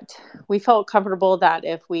that we felt comfortable that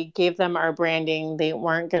if we gave them our branding, they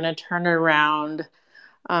weren't going to turn it around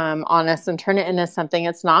on us and turn it into something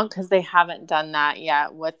it's not, because they haven't done that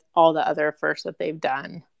yet with all the other firsts that they've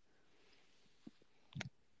done.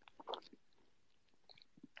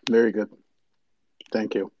 Very good.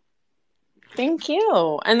 Thank you. Thank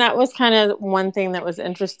you. And that was kind of one thing that was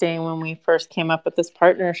interesting when we first came up with this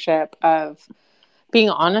partnership, of being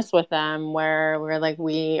honest with them, where we're like,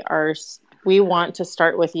 we want to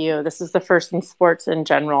start with you. This is the first in sports in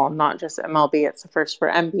general, not just MLB. It's the first for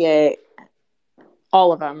NBA,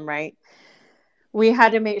 all of them, right? we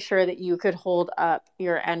had to make sure that you could hold up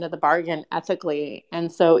your end of the bargain ethically.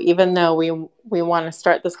 And so even though we want to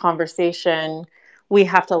start this conversation, we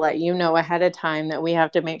have to let you know ahead of time that we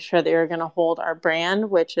have to make sure that you're going to hold our brand,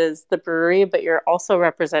 which is the brewery, but you're also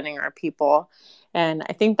representing our people. And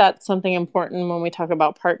I think that's something important when we talk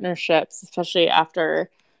about partnerships, especially after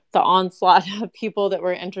the onslaught of people that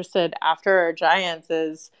were interested after our giants,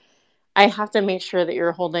 is I have to make sure that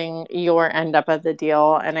you're holding your end up of the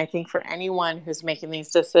deal. And I think for anyone who's making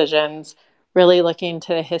these decisions, really looking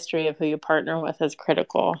to the history of who you partner with is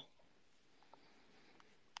critical.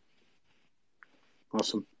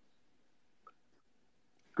 Awesome.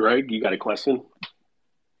 Greg, you got a question?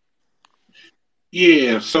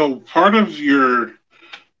 Yeah, so part of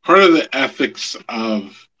the ethics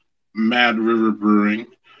of Mad River Brewing,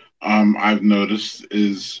 I've noticed,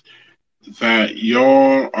 is that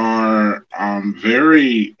y'all are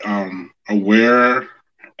very aware,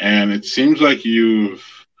 and it seems like you've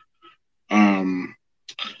um,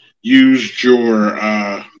 used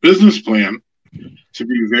your business plan to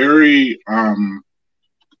be very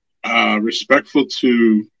respectful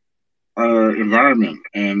to our environment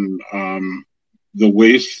and the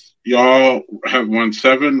waste. Y'all have won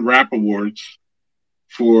 7 RAP awards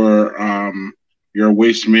for your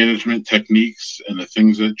waste management techniques and the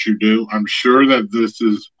things that you do. I'm sure that this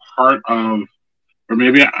is part of, or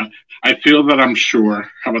maybe I feel that I'm sure.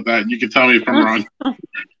 How about that? You can tell me if I'm wrong.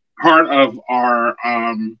 Part of our,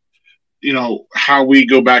 how we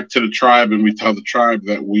go back to the tribe and we tell the tribe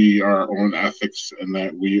that we are on ethics and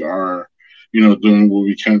that we are, doing what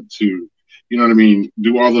we can to,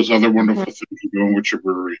 do all those other wonderful things you're doing with your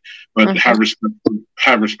brewery, but have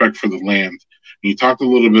respect for the land. And you talked a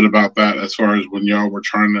little bit about that as far as when y'all were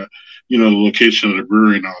trying to, the location of the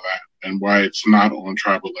brewery and all that, and why it's not on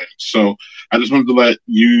tribal land. So I just wanted to let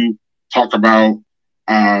you talk about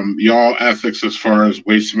y'all ethics as far as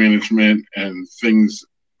waste management and things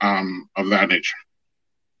of that nature.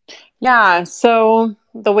 Yeah, so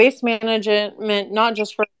the waste management, not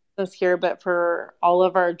just for us here, but for all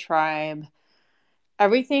of our tribe,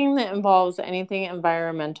 everything that involves anything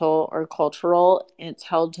environmental or cultural, it's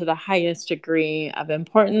held to the highest degree of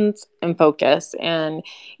importance and focus. And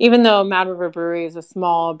even though Mad River Brewery is a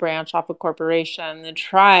small branch off a corporation, the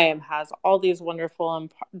tribe has all these wonderful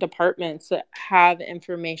departments that have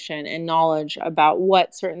information and knowledge about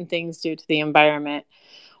what certain things do to the environment.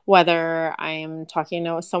 Whether I'm talking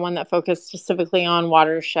to someone that focused specifically on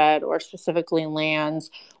watershed or specifically lands,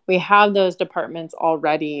 we have those departments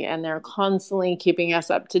already, and they're constantly keeping us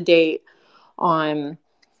up to date on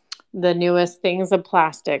the newest things of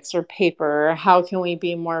plastics or paper, or how can we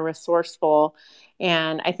be more resourceful.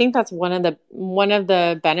 And I think that's one of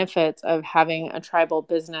the benefits of having a tribal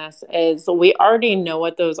business is we already know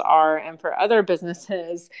what those are. And for other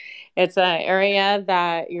businesses, it's an area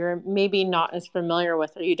that you're maybe not as familiar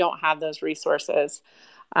with, or you don't have those resources.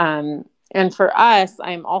 And for us,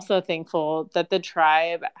 I'm also thankful that the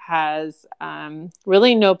tribe has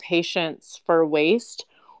really no patience for waste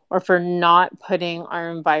or for not putting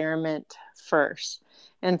our environment first.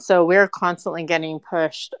 And so we're constantly getting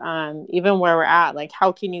pushed, even where we're at, like,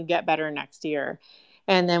 how can you get better next year?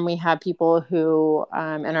 And then we have people who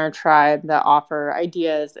in our tribe that offer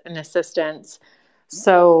ideas and assistance.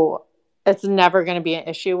 So it's never going to be an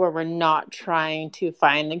issue where we're not trying to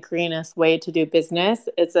find the greenest way to do business.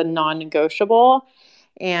 It's a non-negotiable.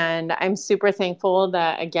 And I'm super thankful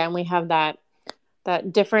that, again, we have that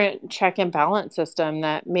different check and balance system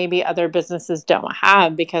that maybe other businesses don't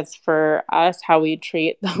have, because for us, how we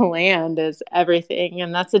treat the land is everything.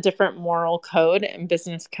 And that's a different moral code and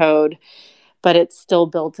business code, but it's still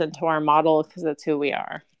built into our model because it's who we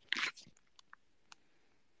are.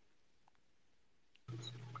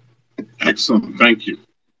 Excellent. Thank you.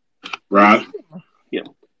 Rod? Yeah.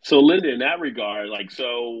 So Linda, in that regard,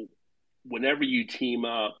 so whenever you team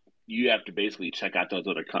up, you have to basically check out those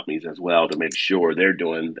other companies as well to make sure they're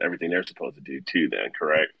doing everything they're supposed to do too, then,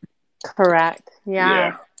 correct? Correct. Yeah.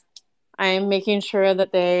 Yeah. I'm making sure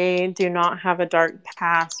that they do not have a dark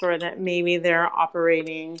past, or that maybe they're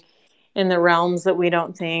operating in the realms that we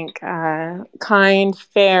don't think kind,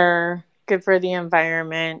 fair, good for the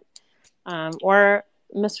environment, or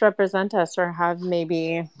misrepresent us or have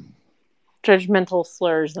maybe judgmental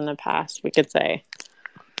slurs in the past, we could say.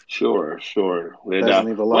 Sure. Doesn't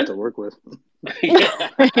leave a lot to work with.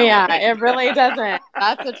 Yeah, it really doesn't.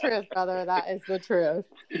 That's the truth, brother. That is the truth.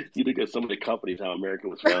 You look at some of the companies, how America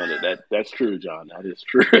was founded. That's true, John. That is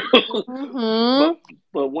true.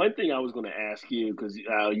 But one thing I was going to ask you, because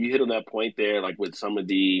you hit on that point there, like with some of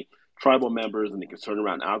the tribal members and the concern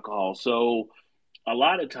around alcohol. So a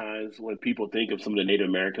lot of times when people think of some of the Native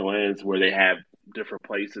American lands where they have different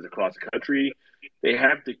places across the country, they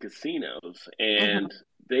have the casinos and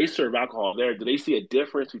they serve alcohol there. Do they see a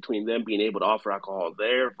difference between them being able to offer alcohol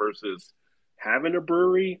there versus having a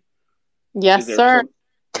brewery? Is Yes, there sir. some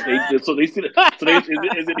so they see is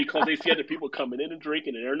it because they see other people coming in and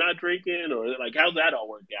drinking and they're not drinking, or like how's that all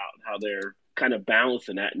work out? How they're kind of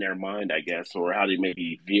balancing that in their mind, I guess, or how they may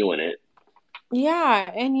be viewing it. Yeah,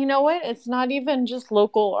 and you know what? It's not even just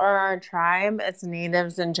local or our tribe, it's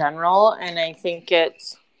natives in general. And I think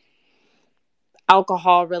it's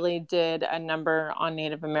alcohol really did a number on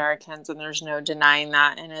Native Americans, and there's no denying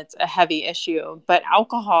that. And it's a heavy issue. But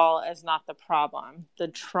alcohol is not the problem, the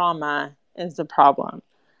trauma is the problem.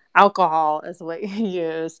 Alcohol is what you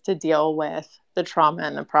use to deal with the trauma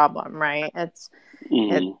and the problem, right? It's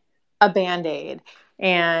Mm-hmm. a band-aid.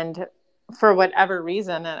 And for whatever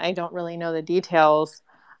reason, and I don't really know the details,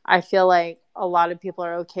 I feel like a lot of people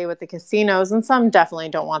are okay with the casinos, and some definitely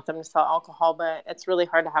don't want them to sell alcohol, but it's really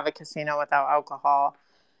hard to have a casino without alcohol.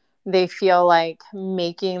 They feel like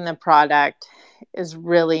making the product is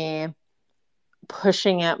really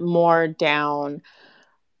pushing it more down,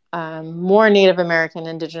 more Native American,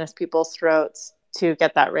 Indigenous people's throats to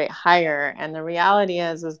get that rate higher. And the reality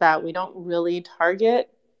is that we don't really target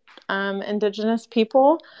Indigenous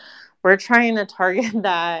people. We're trying to target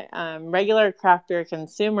that regular craft beer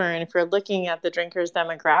consumer. And if you're looking at the drinkers'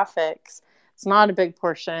 demographics, it's not a big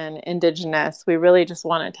portion Indigenous. We really just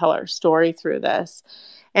want to tell our story through this.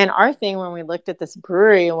 And our thing when we looked at this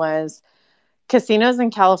brewery was casinos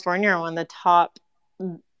in California are one of the top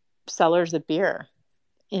sellers of beer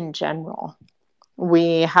in general.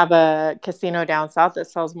 We have a casino down south that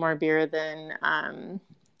sells more beer than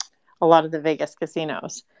a lot of the Vegas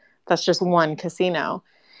casinos. That's just one casino.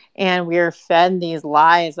 And we're fed these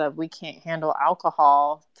lies of we can't handle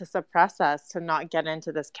alcohol to suppress us to not get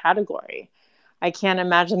into this category. I can't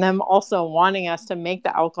imagine them also wanting us to make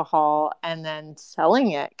the alcohol and then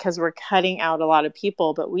selling it because we're cutting out a lot of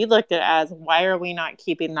people. But we looked at it as, why are we not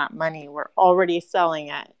keeping that money? We're already selling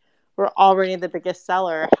it. We're already the biggest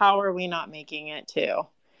seller. How are we not making it too?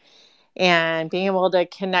 And being able to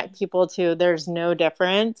connect people to there's no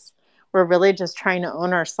difference. We're really just trying to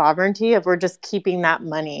own our sovereignty if we're just keeping that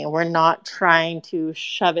money. We're not trying to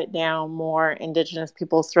shove it down more Indigenous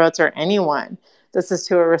people's throats or anyone. This is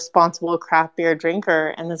to a responsible craft beer drinker,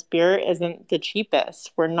 and this beer isn't the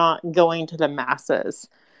cheapest. We're not going to the masses.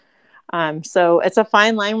 So it's a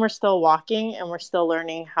fine line we're still walking, and we're still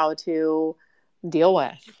learning how to deal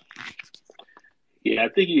with. Yeah, I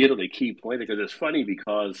think you hit on a key point because it's funny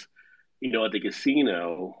because, at the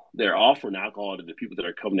casino, they're offering alcohol to the people that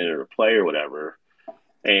are coming in to play or whatever.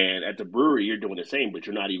 And at the brewery, you're doing the same, but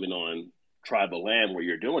you're not even on tribal land where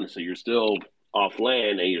you're doing it. So you're still off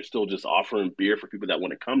land and you're still just offering beer for people that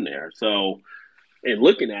want to come there. So, in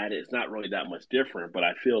looking at it, it's not really that much different. But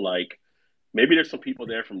I feel like maybe there's some people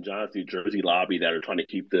there from John's New Jersey lobby that are trying to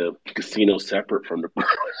keep the casino separate from the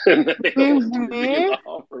brewery. They don't want you to be able to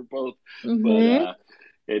offer both. But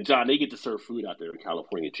and John, they get to serve food out there in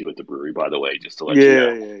California too at the brewery, by the way, just to let you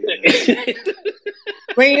know. Yeah.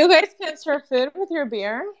 Wait, you guys can serve food with your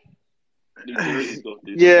beer? New Jersey's going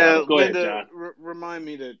through Yeah, Go Linda, ahead, John. Remind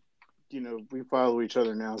me that we follow each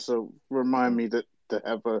other now, so remind me to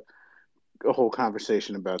have a whole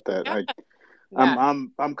conversation about that.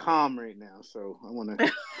 I'm calm right now, so I want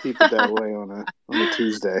to keep it that way on a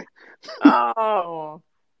Tuesday. Oh.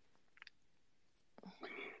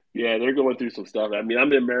 Yeah, they're going through some stuff. I mean,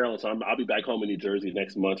 I'm in Maryland, so I'll be back home in New Jersey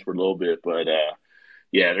next month for a little bit. But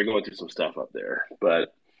yeah, they're going through some stuff up there.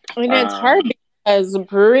 But it's hard because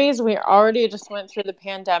breweries, we already just went through the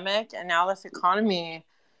pandemic and now this economy.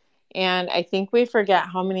 And I think we forget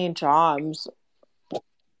how many jobs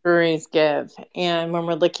breweries give. And when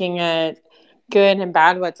we're looking at good and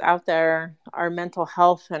bad what's out there, our mental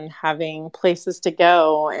health and having places to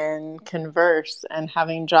go and converse and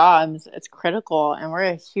having jobs, it's critical. And we're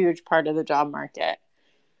a huge part of the job market.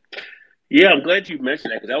 Yeah, I'm glad you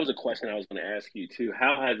mentioned that because that was a question I was going to ask you too.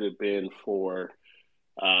 How has it been for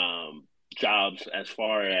jobs as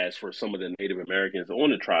far as for some of the Native Americans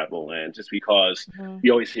on the tribal land? Just because you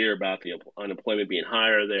always hear about the unemployment being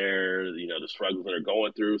higher there, the struggles that are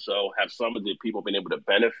going through. So have some of the people been able to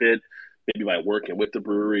benefit maybe by working with the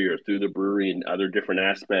brewery or through the brewery in other different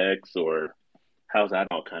aspects, or how's that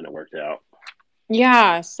all kind of worked out?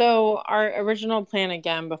 Yeah, so our original plan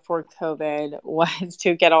again before COVID was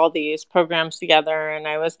to get all these programs together. And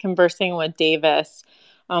I was conversing with Davis,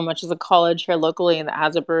 which is a college here locally that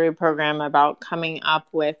has a brewery program, about coming up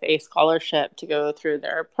with a scholarship to go through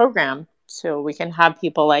their program so we can have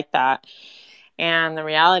people like that. And the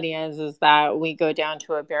reality is that we go down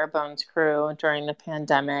to a bare bones crew during the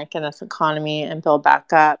pandemic and this economy and build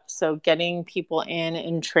back up. So getting people in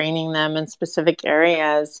and training them in specific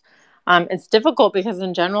areas, it's difficult because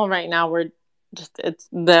in general right now it's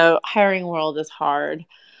the hiring world is hard.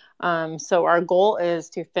 So our goal is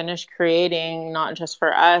to finish creating not just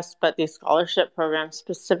for us, but these scholarship programs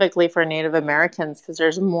specifically for Native Americans because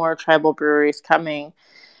there's more tribal breweries coming.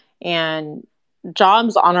 And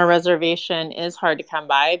jobs on our reservation is hard to come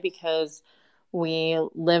by because we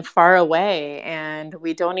live far away and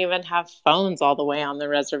we don't even have phones all the way on the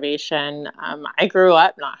reservation. I grew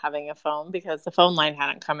up not having a phone because the phone line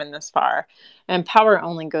hadn't come in this far, and power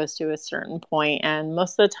only goes to a certain point, and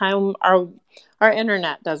most of the time our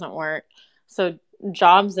internet doesn't work. So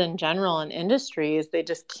jobs in general and industries, they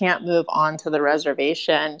just can't move on to the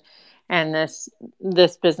reservation. And this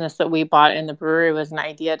business that we bought in the brewery was an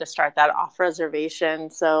idea to start that off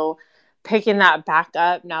reservation. So picking that back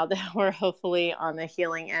up now that we're hopefully on the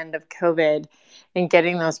healing end of COVID and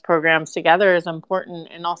getting those programs together is important.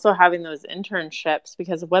 And also having those internships,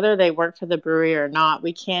 because whether they work for the brewery or not,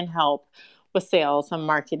 we can help with sales and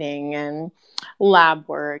marketing and lab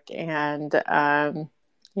work and,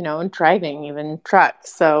 driving, even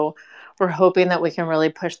trucks. So we're hoping that we can really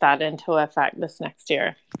push that into effect this next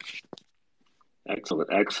year. Excellent,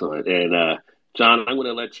 excellent. And John, I'm going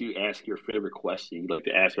to let you ask your favorite question you'd like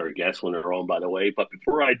to ask our guests when they're on, by the way. But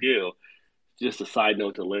before I do, just a side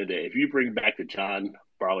note to Linda, if you bring back the John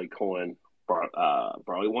Barley Cohen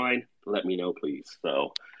barley wine, let me know, please.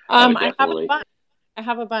 So I would definitely. I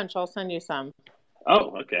have a bunch. I'll send you some.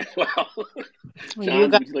 Oh, okay. Well,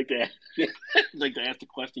 John, would you like to ask the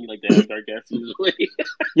question you like to ask our guests usually?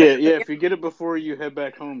 Yeah. If you get it before you head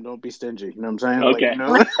back home, don't be stingy. You know what I'm saying? Okay.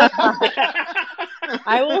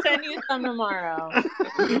 I will send you some tomorrow.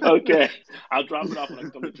 Okay. I'll drop it off when I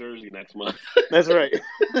come to Jersey next month. That's right.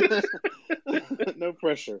 No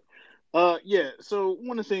pressure. So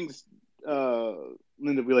one of the things,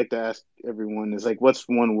 Linda, we like to ask everyone is like, what's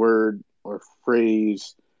one word or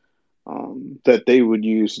phrase that they would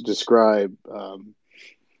use to describe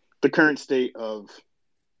the current state of,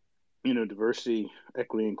 diversity,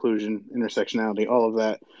 equity, inclusion, intersectionality, all of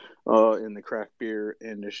that in the craft beer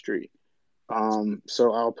industry.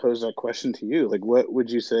 So I'll pose that question to you. Like, what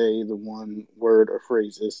would you say the one word or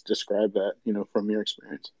phrase is to describe that, from your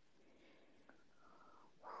experience?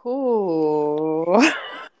 Ooh.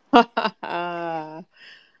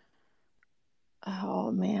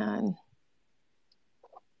 Oh, man.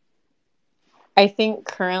 I think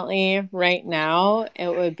currently, right now, it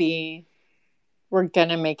would be, we're going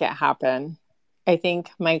to make it happen. I think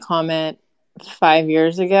my comment 5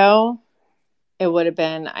 years ago, it would have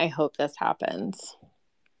been, I hope this happens.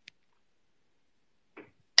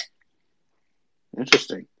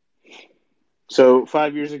 Interesting. So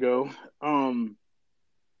 5 years ago, I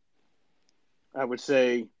would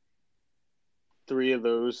say 3 of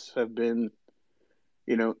those have been,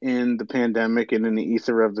 in the pandemic and in the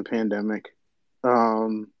ether of the pandemic.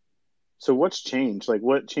 So what's changed? Like,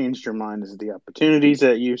 what changed your mind? Is it the opportunities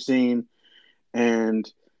that you've seen?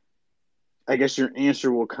 And I guess your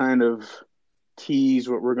answer will kind of tease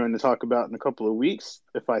what we're going to talk about in a couple of weeks,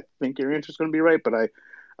 if I think your answer is going to be right. But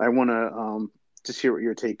I want to just hear what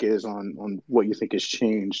your take is on what you think has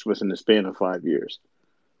changed within the span of 5 years.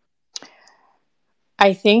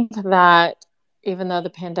 I think that even though the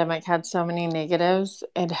pandemic had so many negatives,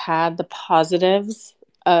 it had the positives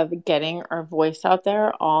of getting our voice out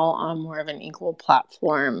there all on more of an equal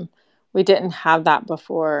platform. We didn't have that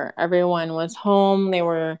before. Everyone was home. They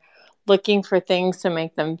were looking for things to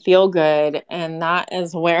make them feel good. And that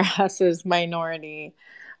is where us as minority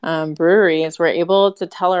breweries were able to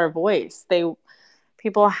tell our voice.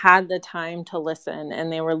 People had the time to listen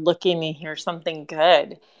and they were looking to hear something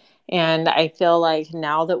good. And I feel like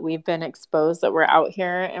now that we've been exposed, that we're out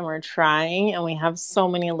here and we're trying, and we have so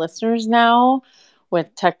many listeners now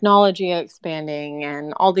with technology expanding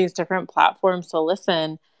and all these different platforms to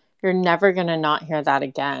listen, you're never going to not hear that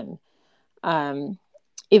again.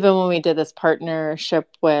 Even when we did this partnership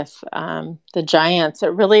with the Giants,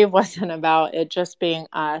 it really wasn't about it just being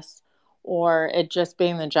us or it just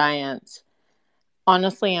being the Giants.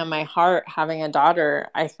 Honestly, in my heart, having a daughter,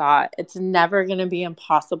 I thought it's never going to be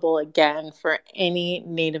impossible again for any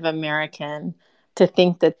Native American to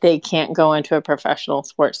think that they can't go into a professional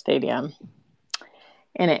sports stadium.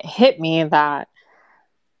 And it hit me that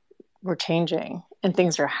we're changing and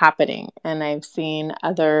things are happening. And I've seen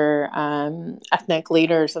other ethnic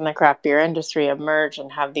leaders in the craft beer industry emerge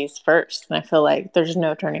and have these firsts. And I feel like there's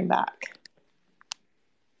no turning back.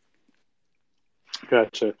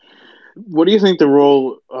 Gotcha. What do you think the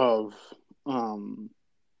role of um,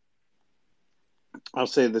 I'll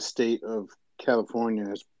say the state of California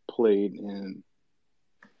has played in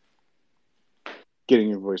getting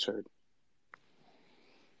your voice heard?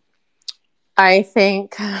 I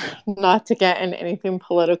think, not to get in anything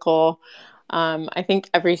political, I think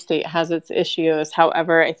every state has its issues.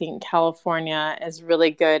 However, I think California is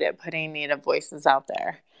really good at putting Native voices out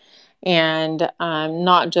there. And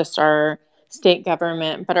not just our state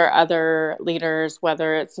government, but our other leaders,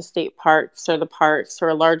 whether it's the state parks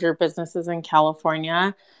or larger businesses in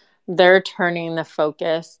California, they're turning the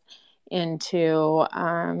focus into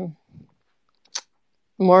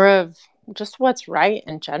more of just what's right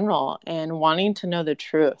in general and wanting to know the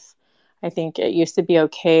truth. I think it used to be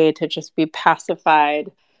okay to just be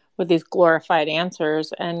pacified with these glorified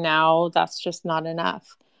answers, and now that's just not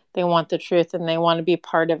enough. They want the truth and they want to be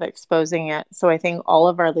part of exposing it. So I think all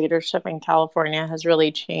of our leadership in California has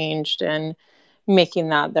really changed in making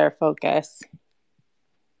that their focus.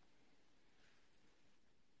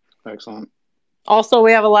 Excellent. Also,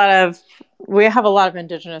 we have a lot of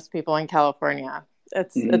indigenous people in California.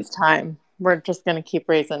 It's time. We're just going to keep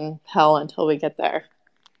raising hell until we get there.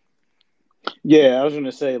 Yeah, I was going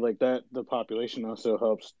to say like that. The population also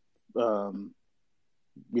helps,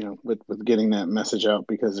 with getting that message out,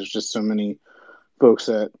 because there's just so many folks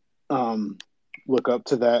that look up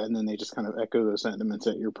to that, and then they just kind of echo those sentiments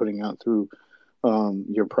that you're putting out through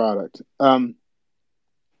your product.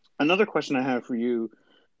 Another question I have for you,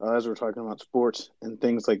 as we're talking about sports and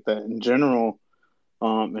things like that in general,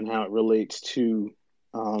 and how it relates to,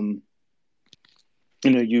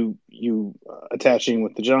 you attaching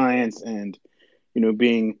with the Giants and,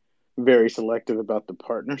 being very selective about the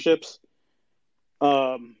partnerships.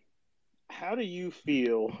 How do you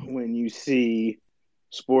feel when you see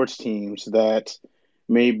sports teams that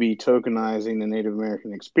may be tokenizing the Native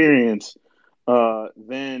American experience,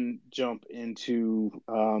 then jump into,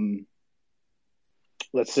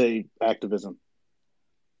 let's say, activism?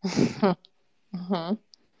 Mm-hmm.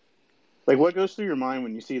 Like, what goes through your mind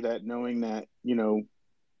when you see that, knowing that,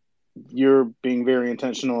 you're being very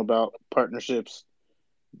intentional about partnerships,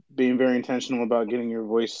 being very intentional about getting your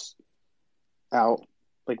voice out?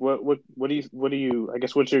 Like, what do you, I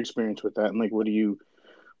guess, what's your experience with that? And like, what do you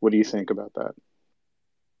think about that?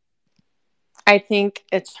 I think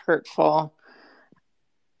it's hurtful.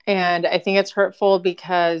 And I think it's hurtful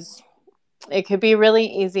because it could be really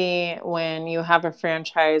easy when you have a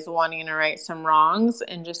franchise wanting to right some wrongs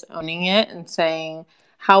and just owning it and saying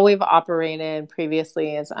how we've operated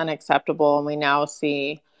previously is unacceptable. And we now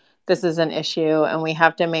see this is an issue, and we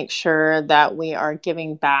have to make sure that we are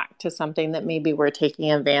giving back to something that maybe we're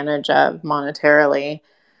taking advantage of monetarily.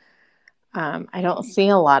 I don't see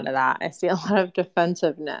a lot of that. I see a lot of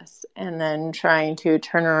defensiveness and then trying to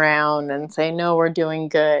turn around and say, no, we're doing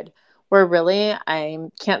good. Where really,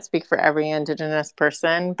 I can't speak for every Indigenous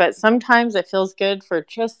person, but sometimes it feels good for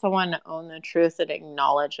just someone to own the truth and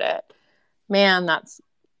acknowledge it. Man, that's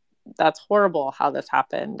horrible how this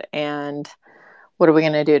happened. And what are we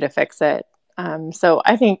going to do to fix it? So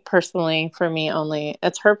I think personally, for me only,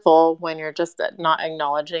 it's hurtful when you're just not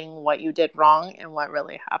acknowledging what you did wrong and what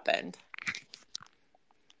really happened.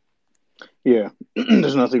 Yeah,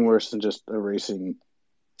 there's nothing worse than just erasing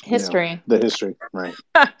history. The history, right?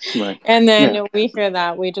 Right. And then we hear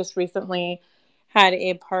that we just recently had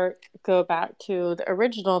a park go back to the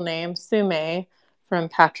original name, Sume, from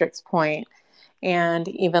Patrick's Point. And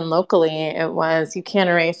even locally, it was, you can't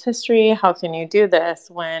erase history. How can you do this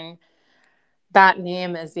when that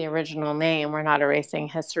name is the original name? We're not erasing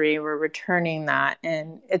history. We're returning that.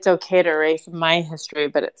 And it's okay to erase my history,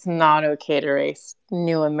 but it's not okay to erase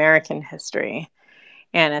new American history.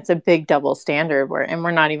 And it's a big double standard and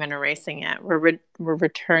we're not even erasing it. We're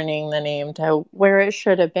returning the name to where it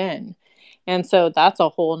should have been. And so that's a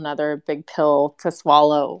whole nother big pill to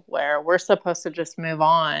swallow, where we're supposed to just move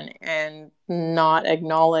on and not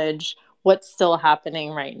acknowledge what's still happening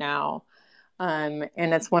right now. And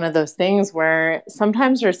it's one of those things where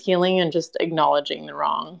sometimes there's healing in just acknowledging the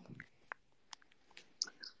wrong.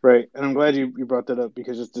 Right. And I'm glad you brought that up,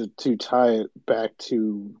 because just to tie it back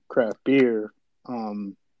to craft beer,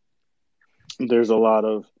 there's a lot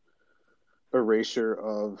of erasure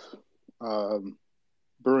of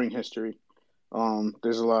brewing history.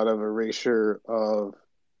 There's a lot of erasure of,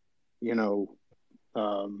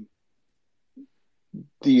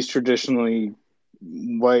 these traditionally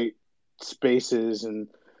white spaces and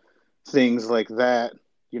things like that,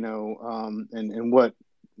 and what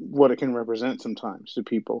it can represent sometimes to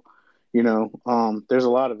people. There's a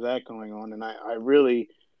lot of that going on, and I really,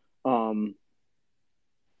 I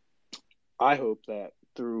hope that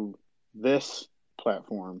through this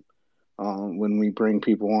platform, when we bring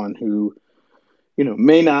people on who,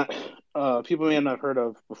 may not, people may not have heard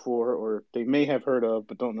of before, or they may have heard of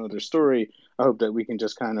but don't know their story. I hope that we can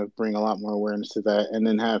just kind of bring a lot more awareness to that, and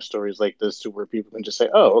then have stories like this to where people can just say,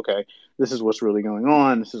 oh, okay, this is what's really going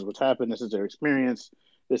on. This is what's happened. This is their experience.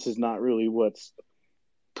 This is not really what's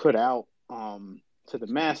put out to the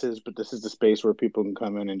masses, but this is the space where people can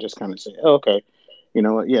come in and just kind of say, oh, okay, you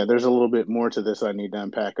know what? Yeah, there's a little bit more to this I need to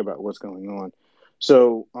unpack about what's going on.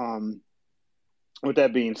 So, with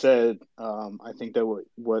that being said, I think that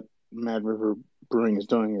what Mad River Brewing is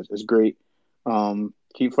doing is great.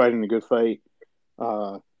 Keep fighting the good fight,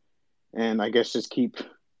 and I guess just keep,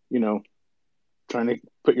 trying to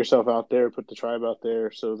put yourself out there, put the tribe out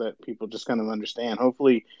there, so that people just kind of understand.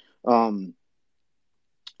 Hopefully,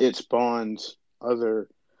 it spawns other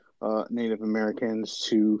Native Americans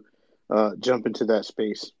to jump into that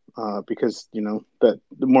space, because that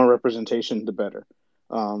the more representation, the better.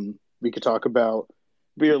 We could talk about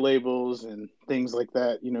beer labels and things like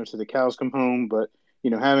that, to the cows come home, but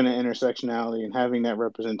having an intersectionality and having that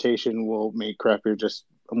representation will make craft beer just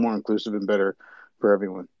more inclusive and better for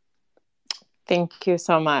everyone. Thank you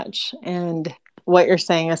so much. And what you're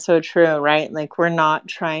saying is so true, right? Like, we're not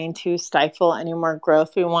trying to stifle any more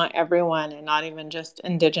growth. We want everyone, and not even just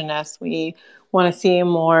Indigenous. We want to see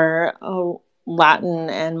more Latin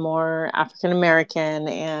and more African American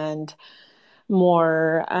and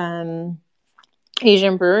more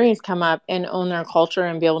Asian breweries come up and own their culture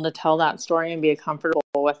and be able to tell that story and be comfortable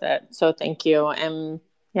with it. So thank you. And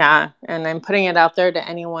yeah, and I'm putting it out there to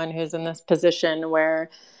anyone who's in this position where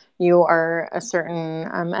you are a certain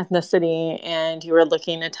ethnicity and you are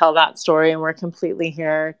looking to tell that story, and we're completely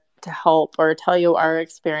here to help or tell you our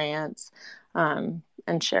experience, and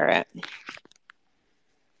share it.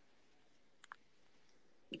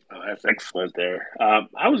 Oh, that's excellent there.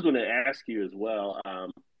 I was going to ask you as well,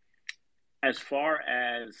 as far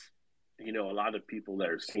as, a lot of people that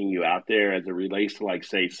are seeing you out there as it relates to, like,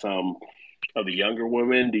 say, some of the younger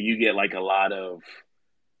women, do you get like a lot of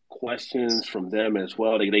questions from them as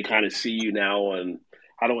well? They kind of see you now, and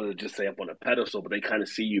I don't want to just say up on a pedestal, but they kind of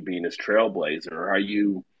see you being this trailblazer. Are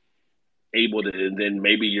you able to, and then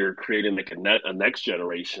maybe you're creating like a next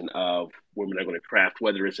generation of women that are going to craft,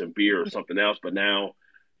 whether it's in beer or something else, but now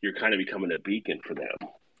you're kind of becoming a beacon for them.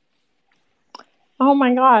 Oh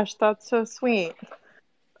my gosh, that's so sweet.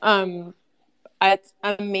 It's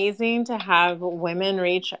amazing to have women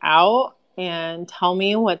reach out and tell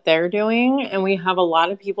me what they're doing. And we have a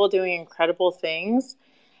lot of people doing incredible things.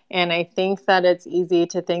 And I think that it's easy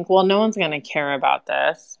to think, well, no one's going to care about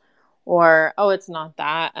this. Or, oh, it's not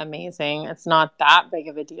that amazing. It's not that big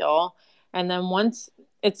of a deal. And then once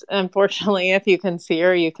it's, unfortunately, if you can see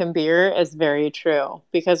or you can beer, is very true.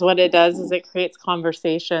 Because what it does is it creates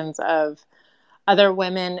conversations of other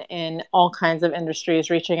women in all kinds of industries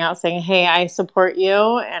reaching out saying, hey, I support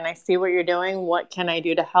you and I see what you're doing. What can I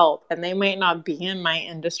do to help? And they might not be in my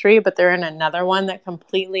industry, but they're in another one that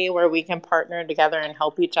completely where we can partner together and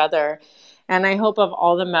help each other. And I hope of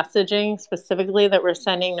all the messaging specifically that we're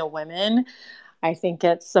sending to women, I think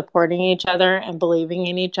it's supporting each other and believing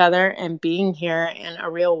in each other and being here in a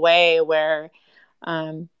real way where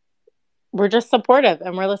we're just supportive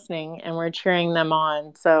and we're listening and we're cheering them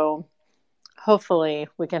on. So hopefully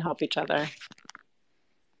we can help each other.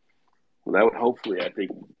 Well, that would hopefully, I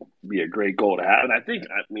think, be a great goal to have. And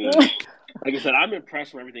like I said, I'm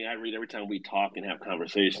impressed with everything I read every time we talk and have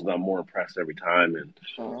conversations. I'm more impressed every time. And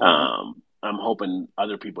I'm hoping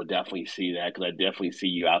other people definitely see that, because I definitely see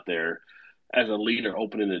you out there as a leader,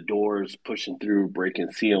 opening the doors, pushing through,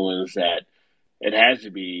 breaking ceilings, that it has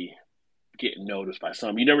to be getting noticed by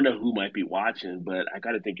some. You never know who might be watching, but I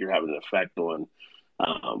got to think you're having an effect on,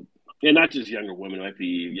 and not just younger women, it might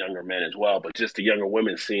be younger men as well, but just the younger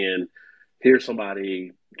women seeing, here's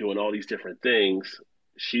somebody doing all these different things.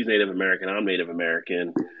 She's Native American, I'm Native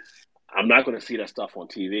American. I'm not going to see that stuff on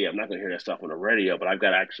TV. I'm not going to hear that stuff on the radio, but I've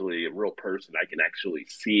got actually a real person I can actually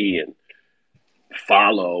see and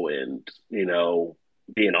follow and,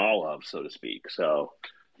 be in awe of, so to speak. So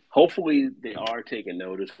hopefully they are taking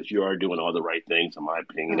notice, because you are doing all the right things, in my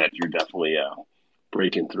opinion, that you're definitely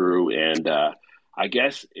breaking through. And I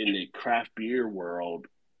guess in the craft beer world,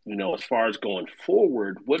 as far as going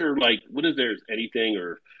forward, what is there anything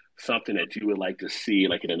or something that you would like to see,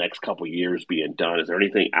 like, in the next couple of years being done? Is there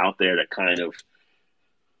anything out there that kind of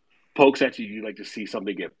pokes at you, you'd like to see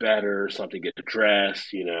something get better, something get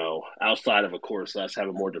addressed, outside of course, us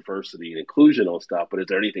having more diversity and inclusion on stuff, but is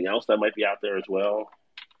there anything else that might be out there as well?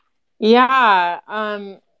 Yeah.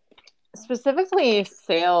 Specifically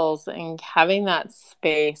sales and having that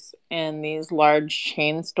space in these large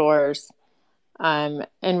chain stores. and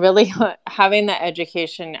really having the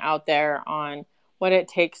education out there on what it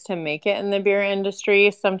takes to make it in the beer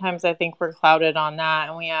industry. Sometimes I think we're clouded on that,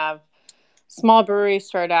 and we have small breweries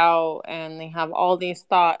start out and they have all these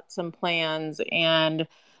thoughts and plans, and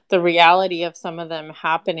the reality of some of them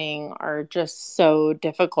happening are just so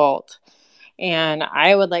difficult. And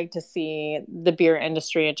I would like to see the beer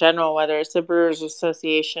industry in general, whether it's the Brewers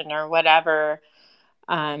Association or whatever,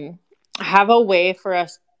 have a way for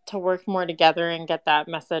us to work more together and get that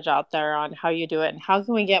message out there on how you do it and how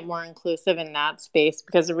can we get more inclusive in that space.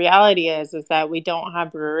 Because the reality is that we don't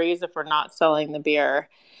have breweries if we're not selling the beer,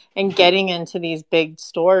 and getting into these big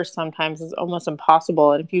stores sometimes is almost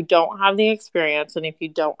impossible. And if you don't have the experience and if you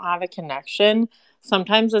don't have a connection,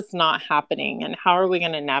 sometimes it's not happening. And how are we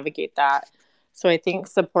going to navigate that? So I think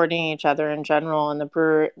supporting each other in general in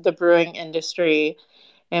the brewing industry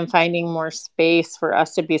and finding more space for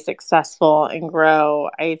us to be successful and grow,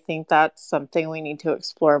 I think that's something we need to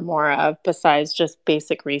explore more of, besides just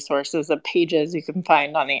basic resources of pages you can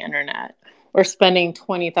find on the internet, or spending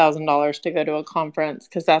 $20,000 to go to a conference,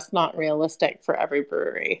 because that's not realistic for every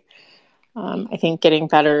brewery. I think getting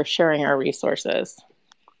better, sharing our resources.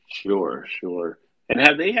 Sure. And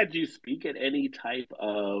have they had you speak at any type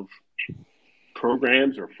of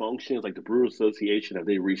programs or functions, like the Brewer Association? Have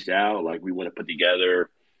they reached out, like, we want to put together,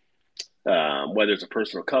 whether it's a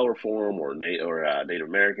personal color forum or Native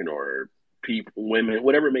American or people, women,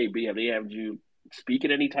 whatever it may be? Have they had you speak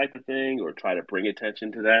at any type of thing or try to bring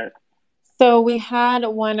attention to that? So we had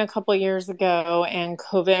one a couple years ago, and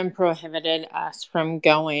COVID prohibited us from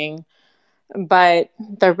going. But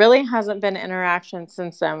there really hasn't been interaction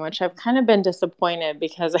since then, which I've kind of been disappointed,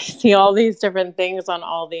 because I see all these different things on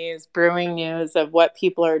all these brewing news of what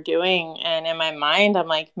people are doing. And in my mind, I'm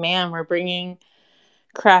like, man, we're bringing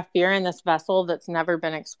craft beer in this vessel that's never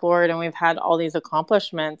been explored. And we've had all these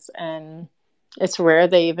accomplishments, and it's rare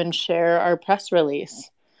they even share our press release.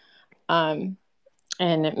 And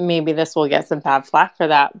maybe this will get some bad flack for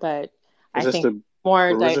that, but I think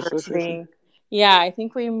more diversity. Yeah, I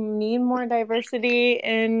think we need more diversity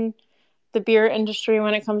in the beer industry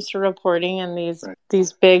when it comes to reporting, and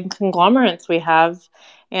these big conglomerates we have.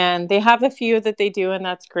 And they have a few that they do, and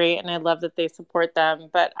that's great, and I love that they support them.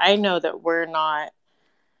 But I know that we're not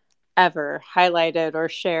ever highlighted or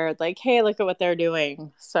shared like, hey, look at what they're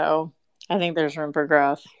doing. So I think there's room for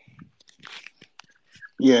growth.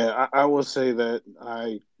 Yeah, I will say that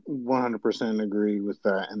I 100% agree with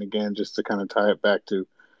that. And again, just to kind of tie it back to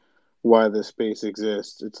why this space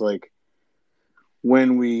exists, it's like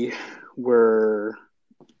when we were,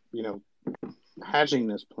 hatching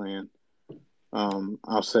this plan,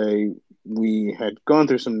 I'll say we had gone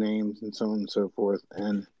through some names and so on and so forth.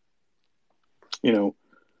 And,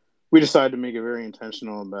 we decided to make it very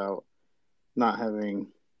intentional about not having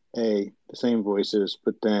the same voices,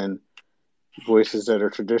 but then voices that are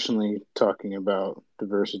traditionally talking about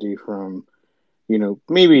diversity from,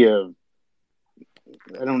 maybe I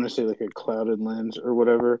don't want to say like a clouded lens or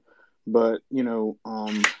whatever, but,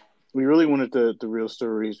 we really wanted the real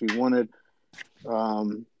stories. We wanted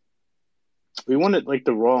like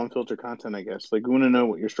the raw and filtered content, I guess. Like, we want to know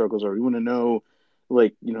what your struggles are. We want to know,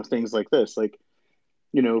 like, things like this, like,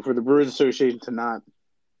 for the Brewers Association to not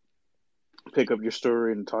pick up your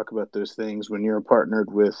story and talk about those things when you're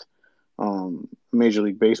partnered with a Major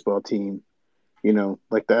League Baseball team,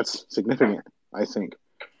 like, that's significant, I think,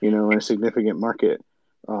 in a significant market,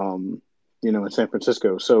 in San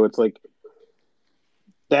Francisco. So it's like,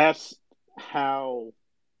 that's how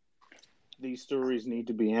these stories need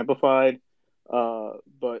to be amplified.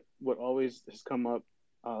 But what always has come up,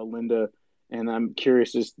 Linda, and I'm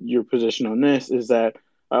curious as your position on this, is that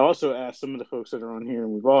I also asked some of the folks that are on here,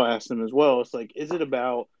 and we've all asked them as well. It's like, is it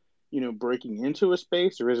about, breaking into a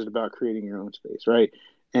space, or is it about creating your own space, right?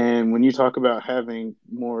 And when you talk about having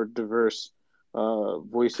more diverse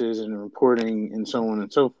voices and reporting and so on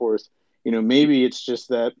and so forth, maybe it's just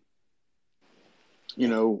that,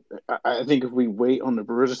 I think if we wait on the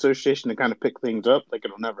Brewers Association to kind of pick things up, like,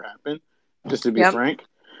 it'll never happen, just to be frank.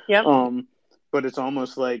 Yep. But it's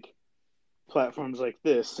almost like platforms like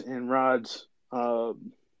this and Rod's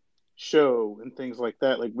show and things like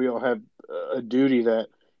that. Like, we all have a duty that,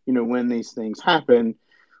 when these things happen,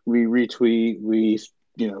 we retweet, we,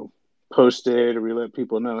 post it, or we let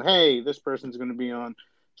people know, hey, this person's going to be on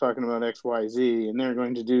talking about XYZ, and they're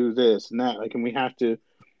going to do this and that. Like, and we have to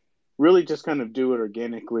really just kind of do it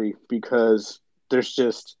organically, because there's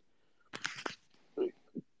just,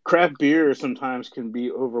 craft beer sometimes can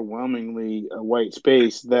be overwhelmingly a white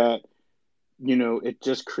space that, it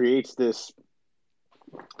just creates a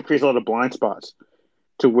lot of blind spots,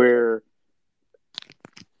 to where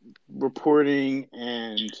reporting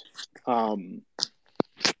and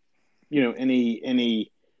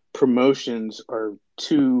any promotions are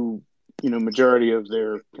to majority of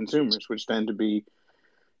their consumers, which tend to be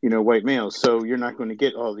white males. So you're not going to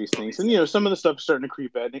get all these things, and some of the stuff is starting to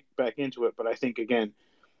creep back into it. But I think, again,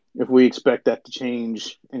 if we expect that to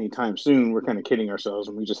change anytime soon, we're kind of kidding ourselves,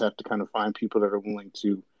 and we just have to kind of find people that are willing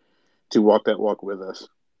to walk that walk with us.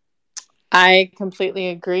 I completely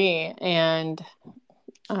agree. And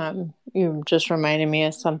you just reminded me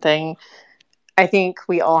of something. I think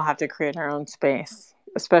we all have to create our own space,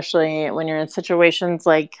 especially when you're in situations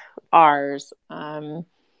like ours.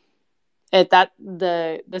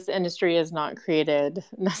 This industry is not created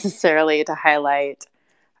necessarily to highlight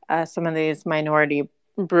some of these minority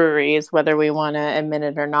breweries, whether we want to admit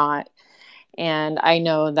it or not. And I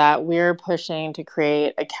know that we're pushing to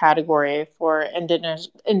create a category for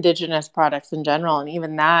indigenous products in general, and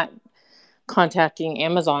even that, contacting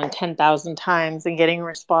Amazon 10,000 times and getting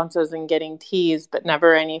responses and getting teas, but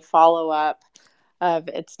never any follow up of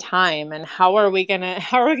its time. And how are we gonna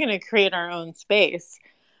create our own space?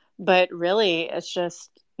 But really, it's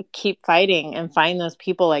just keep fighting and find those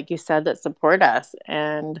people, like you said, that support us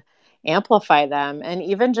and amplify them, and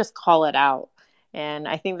even just call it out. And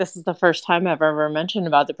I think this is the first time I've ever mentioned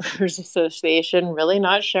about the Brewers Association really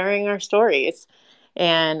not sharing our stories.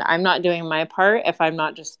 And I'm not doing my part if I'm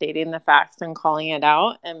not just stating the facts and calling it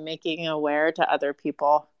out and making aware to other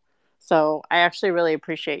people. So I actually really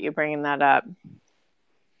appreciate you bringing that up.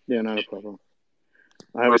 Yeah, not a problem.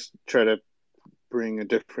 I always try to bring a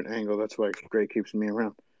different angle. That's why Gray keeps me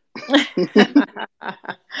around.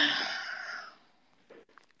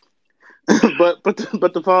 but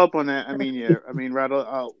to follow up on that,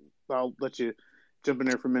 Rod, I'll let you jump in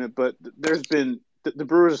there for a minute. But there's been the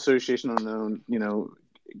Brewers Association on their own,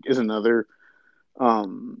 is another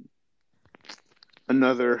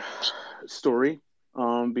story.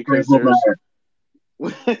 Because there's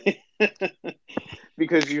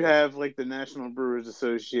because you have like the National Brewers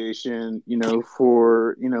Association,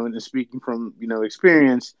 for and speaking from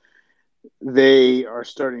experience, they are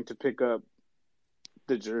starting to pick up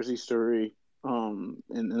the Jersey story, and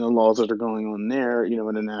the laws that are going on there, at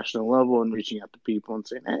a national level, and reaching out to people and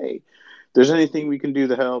saying, hey, if there's anything we can do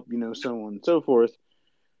to help, so on and so forth.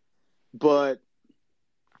 But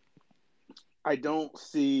I don't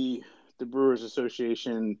see the Brewers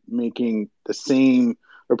Association making the same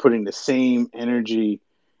or putting the same energy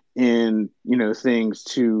in, things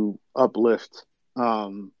to uplift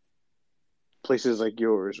places like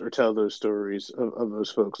yours or tell those stories of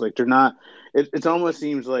those folks. Like they're not, it almost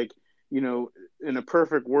seems like, in a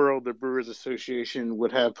perfect world, the Brewers Association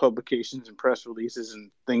would have publications and press releases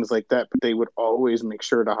and things like that, but they would always make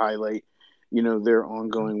sure to highlight, their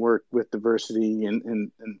ongoing work with diversity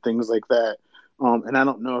and things like that. And I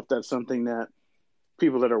don't know if that's something that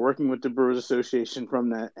people that are working with the Brewers Association from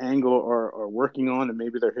that angle are working on, and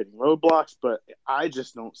maybe they're hitting roadblocks, but I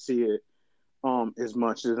just don't see it as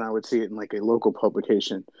much as I would see it in like a local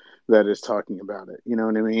publication that is talking about it. You know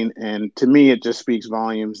what I mean? And to me, it just speaks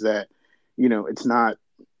volumes that, it's not,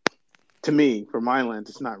 to me, from my lens,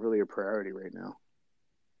 it's not really a priority right now.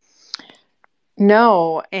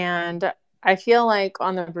 No, and I feel like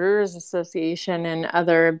on the Brewers Association and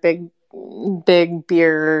other big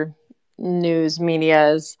beer news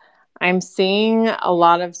medias, I'm seeing a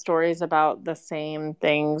lot of stories about the same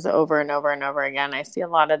things over and over and over again. I see a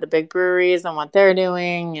lot of the big breweries and what they're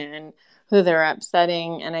doing and who they're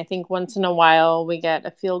upsetting. And I think once in a while we get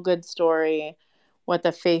a feel-good story with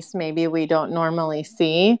a face maybe we don't normally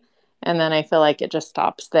see. And then I feel like it just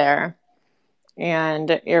stops there.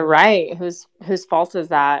 And you're right. Whose fault is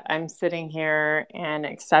that? I'm sitting here and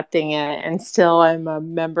accepting it, and still I'm a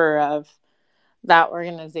member of that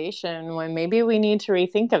organization, when maybe we need to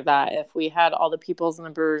rethink of that. If we had all the peoples in the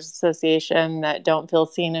Brewers Association that don't feel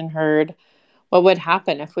seen and heard, what would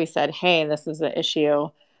happen if we said, hey, this is an issue?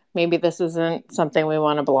 Maybe this isn't something we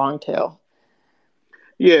want to belong to.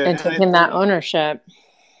 Yeah. And taking that ownership.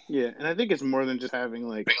 Yeah. And I think it's more than just having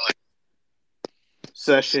like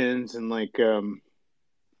sessions and like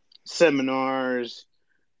seminars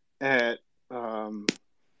at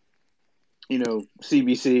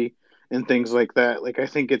CBC and things like that. Like I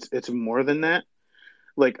think it's more than that.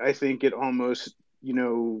 Like I think it almost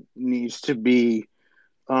needs to be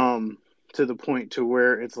to the point to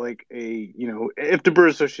where it's like a if the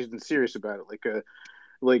Brewers Association is serious about it, like a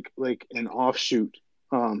like an offshoot,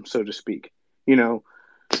 so to speak.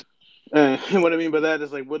 And what I mean by that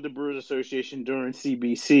is like, would the Brewers Association during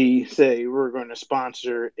CBC say we're going to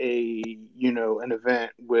sponsor an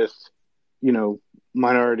event with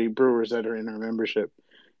minority brewers that are in our membership,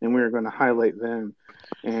 and we're going to highlight them,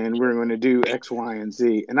 and we're going to do X, Y, and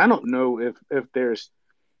Z. And I don't know if there's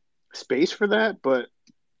space for that, but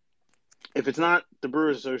if it's not the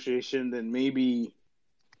Brewers Association, then maybe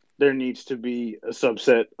there needs to be a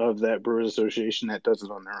subset of that Brewers Association that does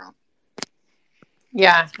it on their own.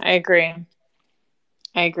 Yeah, I agree.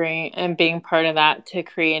 And being part of that to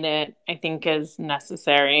create it, I think, is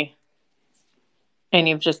necessary. And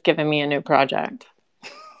you've just given me a new project.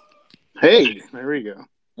 Hey, there we go.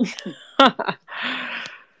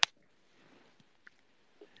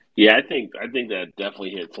 Yeah, I think that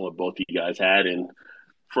definitely hits what both of you guys had. And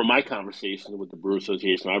from my conversation with the Brewer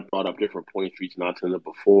Association, I've brought up different points reaching out to them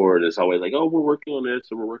before. And it's always like, oh, we're working on this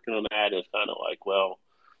and we're working on that. And it's kind of like, well,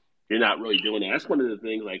 you're not really doing that. That's one of the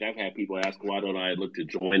things, like, I've had people ask, why don't I look to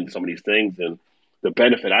join some of these things? And the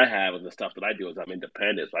benefit I have and the stuff that I do is I'm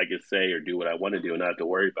independent. So I can say or do what I want to do and not have to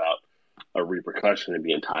worry about a repercussion and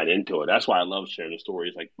being tied into it. That's why I love sharing the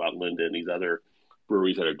stories like about Linda and these other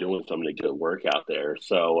breweries that are doing some of the good work out there.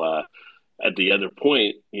 So at the other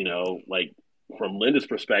point, like from Linda's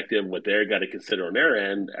perspective, what they're got to consider on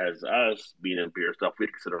their end, as us being in beer stuff, we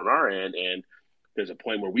consider on our end. And there's a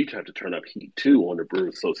point where we have to turn up heat too on the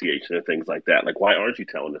Brewers Association and things like that. Like, why aren't you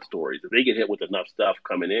telling the stories? If they get hit with enough stuff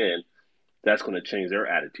coming in, that's going to change their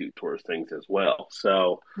attitude towards things as well.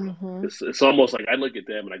 So it's almost like I look at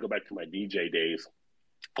them and I go back to my DJ days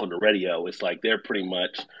on the radio. It's like they're pretty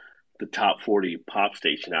much the top 40 pop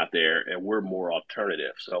station out there, and we're more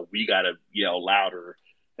alternative. So we got to yell louder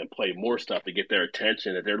and play more stuff to get their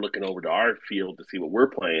attention. If they're looking over to our field to see what we're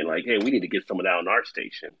playing, like, hey, we need to get some of that on our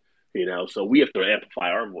station, so we have to amplify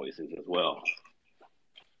our voices as well.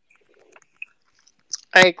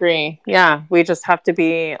 I agree. Yeah, we just have to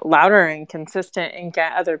be louder and consistent and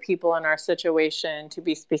get other people in our situation to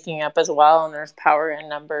be speaking up as well. And there's power in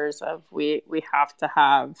numbers of we have to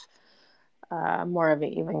have more of an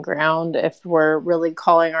even ground if we're really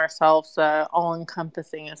calling ourselves an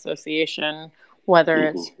all-encompassing association, whether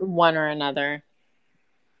it's one or another.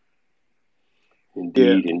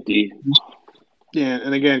 Indeed. Yeah,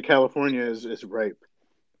 and again, California is ripe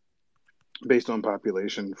based on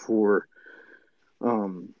population for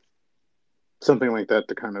something like that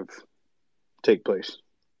to kind of take place.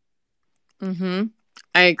 I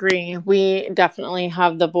agree. We definitely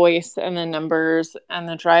have the voice and the numbers and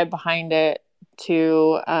the drive behind it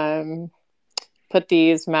to put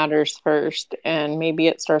these matters first. And maybe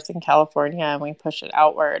it starts in California and we push it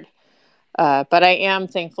outward. But I am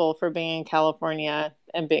thankful for being in California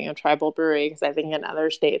and being a tribal brewery, because I think in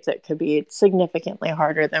other states it could be significantly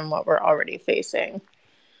harder than what we're already facing.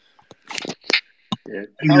 Yeah,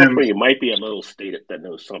 California might be a little state that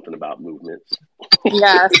knows something about movements.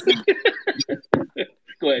 Yes. Go ahead,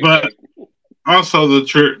 but Greg. Also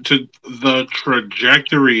the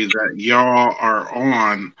trajectory that y'all are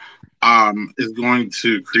on is going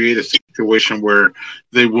to create a situation where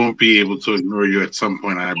they won't be able to ignore you at some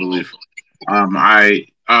point, I believe.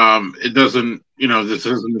 It doesn't, this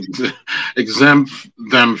doesn't exempt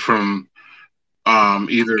them from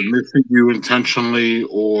either missing you intentionally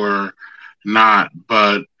or not.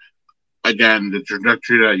 But again, the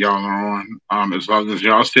trajectory that y'all are on, as long as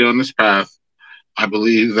y'all stay on this path, I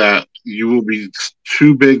believe that you will be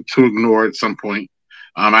too big to ignore at some point.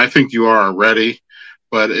 I think you are already,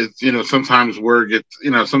 but it's, sometimes word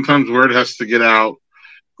has to get out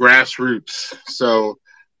grassroots. So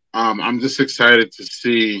I'm just excited to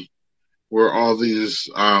see where all these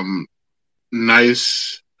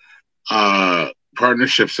nice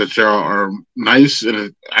partnerships that y'all are nice,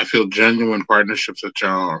 and I feel genuine partnerships that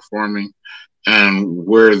y'all are forming, and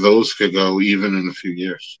where those could go even in a few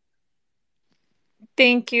years.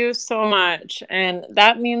 Thank you so much. And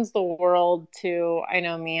that means the world to, I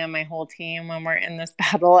know, me and my whole team when we're in this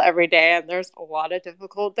battle every day. And there's a lot of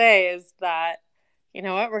difficult days that, you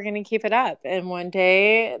know what, we're going to keep it up. And one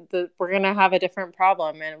day we're going to have a different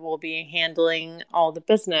problem, and we'll be handling all the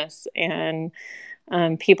business and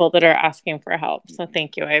people that are asking for help. So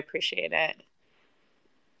thank you. I appreciate it.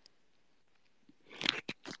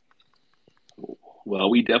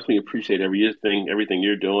 Well, we definitely appreciate everything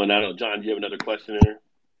you're doing. I don't know, John, do you have another question there?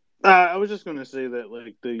 I was just going to say that,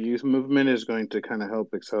 like, the youth movement is going to kind of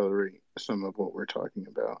help accelerate some of what we're talking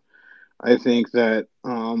about. I think that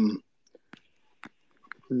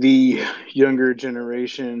the younger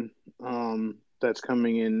generation that's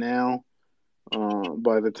coming in now,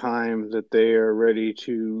 by the time that they are ready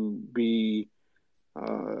to be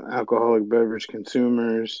alcoholic beverage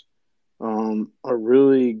consumers, are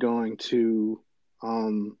really going to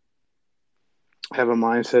have a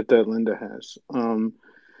mindset that Linda has.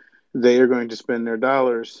 They are going to spend their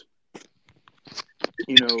dollars,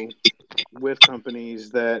 with companies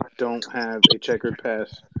that don't have a checkered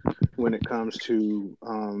past when it comes to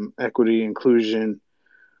equity, inclusion,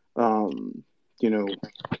 you know,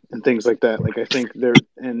 and things like that. Like I think they're,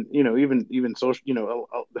 and you know, even social, you know,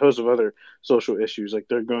 a host of other social issues. Like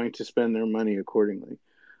they're going to spend their money accordingly,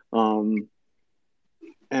 and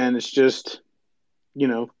it's just, you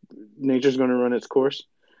know, nature's going to run its course,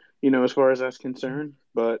 you know, as far as that's concerned.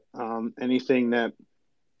 But anything that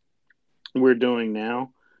we're doing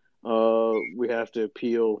now, we have to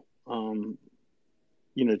appeal, you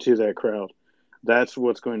know, to that crowd. That's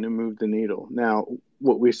what's going to move the needle. Now,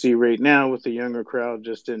 what we see right now with the younger crowd,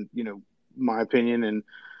 just in, you know, my opinion, and,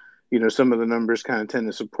 you know, some of the numbers kind of tend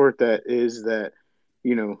to support that, is that,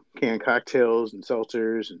 you know, canned cocktails and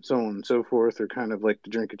seltzers and so on and so forth are kind of like the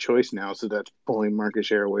drink of choice now. So that's pulling market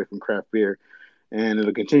share away from craft beer. And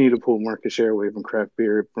it'll continue to pull market share away from craft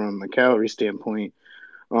beer from a calorie standpoint,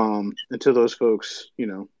 until those folks, you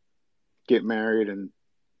know, get married and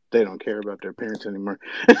they don't care about their parents anymore.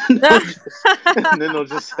 And then they'll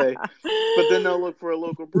just say, but then they'll look for a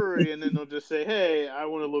local brewery, and then they'll just say, hey, I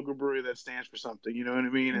want a local brewery that stands for something, you know what I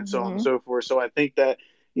mean? And so on and so forth. So I think that,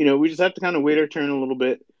 you know, we just have to kind of wait our turn a little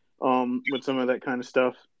bit, with some of that kind of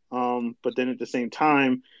stuff. But then at the same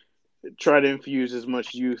time, try to infuse as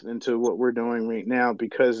much youth into what we're doing right now,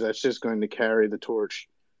 because that's just going to carry the torch,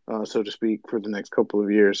 so to speak, for the next couple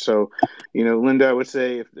of years. So, you know, Linda, I would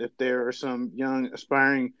say if there are some young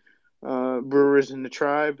aspiring brewers in the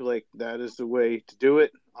tribe, like that is the way to do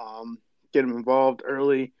it. Get them involved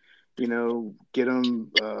early, you know, get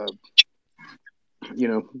them, you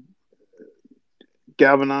know,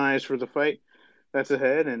 galvanized for the fight that's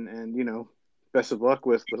ahead, and you know, best of luck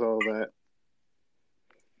with all of that.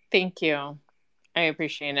 Thank you. I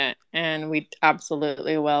appreciate it. And we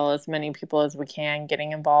absolutely will, as many people as we can,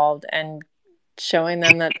 getting involved and showing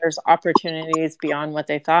them that there's opportunities beyond what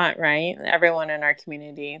they thought, right? Everyone in our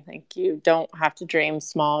community, like, you don't have to dream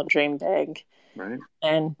small, dream big. Right.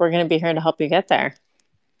 And we're going to be here to help you get there.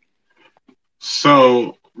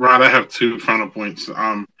 So, Rod, I have two final points.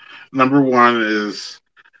 Number one is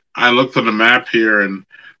I looked at the map here, and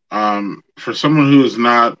for someone who is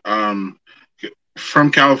not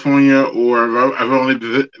from California, or I've only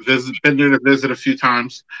been there to visit a few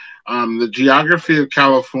times, the geography of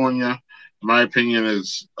California, in my opinion,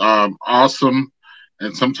 is awesome,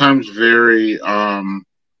 and sometimes very,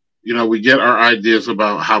 you know, we get our ideas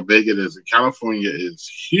about how big it is. And California is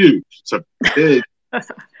huge. It's a big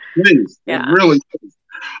place. Yeah. It really is.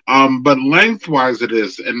 But lengthwise it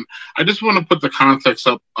is. And I just want to put the context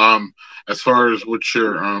up, as far as what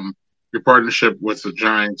your partnership with the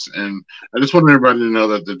Giants. And I just want everybody to know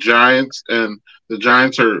that the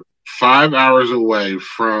Giants are 5 hours away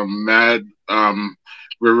from Mad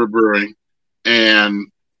River Brewing.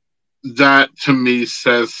 And that to me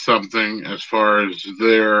says something as far as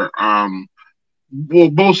their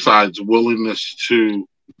both sides' willingness to,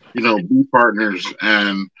 you know, be partners.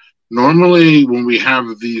 And normally when we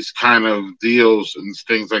have these kind of deals and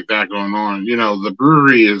things like that going on, you know, the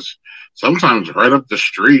brewery is sometimes right up the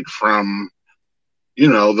street from, you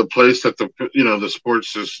know, the place that the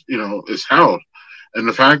sports is held. And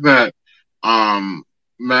the fact that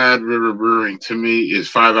Mad River Brewing to me is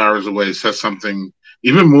 5 hours away says something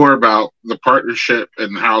even more about the partnership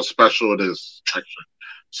and how special it is, actually.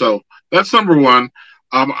 So that's number one.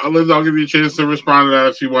 Liz, I'll give you a chance to respond to that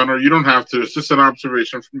if you want, or you don't have to. It's just an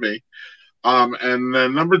observation from me. And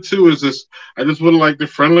then number two is this: I just would like to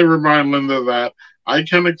friendly remind Linda that I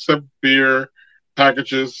can accept beer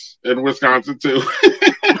packages in Wisconsin too.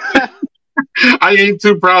 I ain't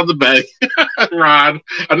too proud to beg, Rod.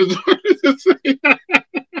 I just wanted to say that.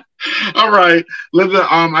 All right, Linda.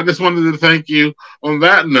 I just wanted to thank you on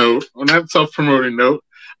that note, on that self-promoting note.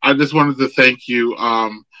 I just wanted to thank you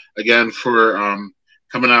again for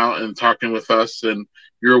coming out and talking with us. And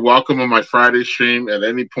you're welcome on my Friday stream at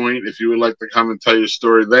any point if you would like to come and tell your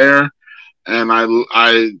story there. And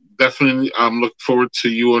I definitely look forward to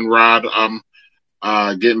you and Rod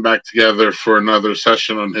getting back together for another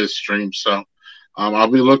session on his stream. So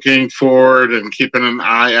I'll be looking forward and keeping an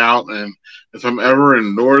eye out. And if I'm ever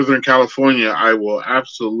in Northern California, I will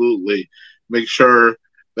absolutely make sure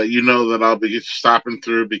that you know that I'll be stopping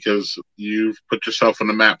through, because you've put yourself on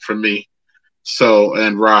the map for me. So,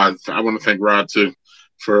 and Rod, I want to thank Rod too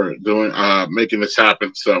for doing making this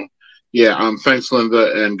happen. So, yeah, thanks,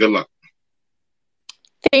 Linda, and good luck.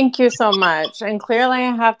 Thank you so much. And clearly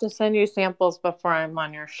I have to send you samples before I'm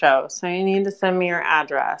on your show. So you need to send me your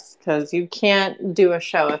address, because you can't do a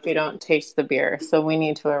show if you don't taste the beer. So we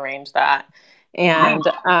need to arrange that. And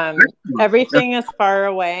everything is far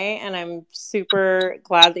away. And I'm super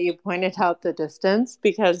glad that you pointed out the distance,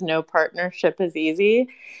 because no partnership is easy.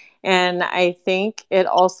 And I think it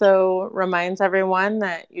also reminds everyone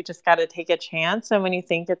that you just got to take a chance. And when you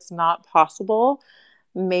think it's not possible,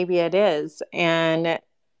 maybe it is. And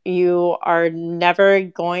you are never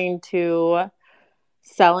going to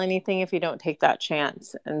sell anything if you don't take that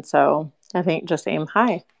chance. And so I think just aim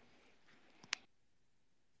high.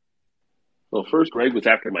 Well, first Greg was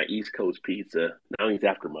after my East Coast pizza. Now he's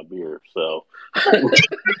after my beer. So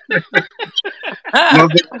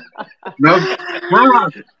no,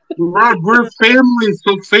 we're family,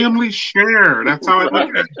 so family share. That's how I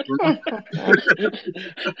look at it.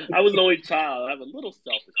 I was the only child. I have a little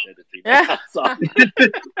selfish tendency. So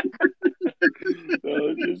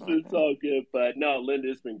it's all good. But no, Linda,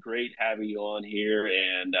 it's been great having you on here,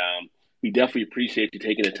 and we definitely appreciate you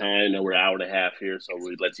taking the time. I know we're an hour and a half here, so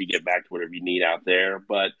we let you get back to whatever you need out there.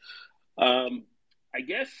 But I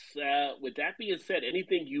guess with that being said,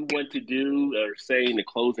 anything you want to do or say in the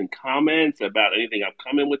closing comments about anything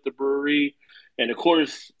upcoming with the brewery? And of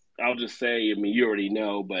course, I'll just say, I mean, you already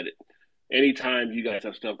know, but anytime you guys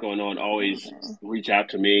have stuff going on, always reach out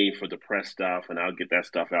to me for the press stuff, and I'll get that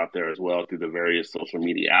stuff out there as well through the various social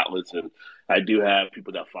media outlets. And I do have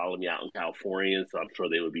people that follow me out in California, so I'm sure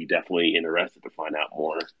they would be definitely interested to find out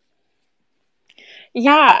more.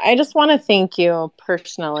 Yeah, I just want to thank you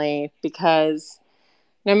personally, because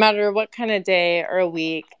no matter what kind of day or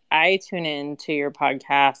week, I tune in to your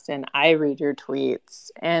podcast and I read your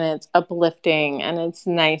tweets, and it's uplifting, and it's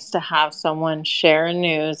nice to have someone share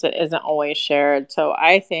news that isn't always shared. So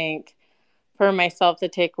I think for myself, the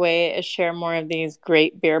takeaway is share more of these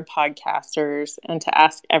great beer podcasters and to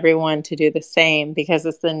ask everyone to do the same, because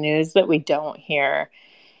it's the news that we don't hear.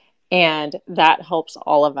 And that helps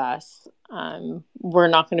all of us. We're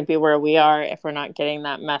not going to be where we are if we're not getting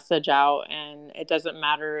that message out. And it doesn't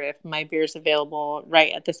matter if my beer is available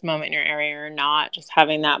right at this moment in your area or not. Just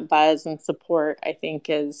having that buzz and support, I think,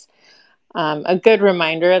 is a good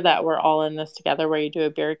reminder that we're all in this together, where you do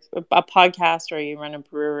a podcast or you run a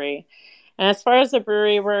brewery. And as far as the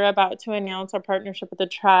brewery, we're about to announce our partnership with the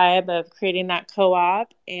tribe of creating that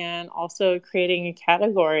co-op, and also creating a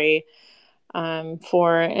category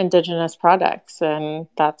for Indigenous products. And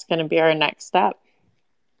that's going to be our next step.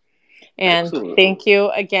 And Excellent. Thank you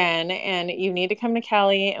again. And you need to come to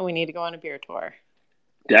Cali, and we need to go on a beer tour.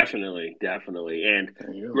 Definitely. And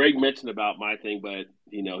Greg mentioned about my thing, but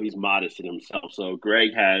he's modest in himself. So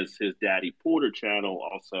Greg has his Daddy Porter channel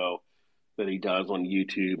also that he does on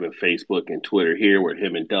YouTube and Facebook and Twitter here, where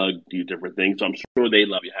him and Doug do different things. So I'm sure they'd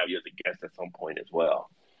love to have you as a guest at some point as well.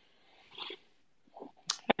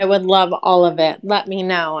 I would love all of it. Let me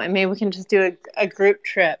know. And maybe we can just do a group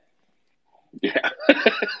trip. Yeah,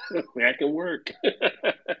 that can work.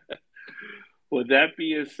 With that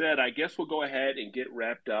being said, I guess we'll go ahead and get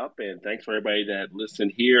wrapped up. And thanks for everybody that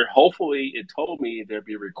listened here. Hopefully, it told me there'd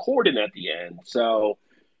be a recording at the end. So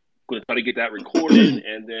I'm going to try to get that recorded.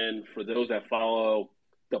 And then for those that follow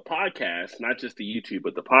the podcast, not just the YouTube,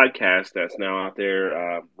 but the podcast that's now out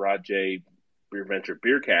there, Rod J. Beer Venture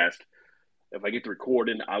Beercast, if I get the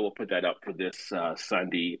recording, I will put that up for this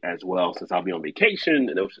Sunday as well. Since I'll be on vacation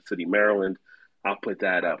in Ocean City, Maryland, I'll put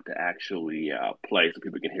that up to actually play so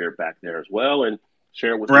people can hear it back there as well, and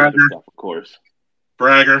share it with some other stuff, of course.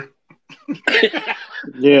 Bragger.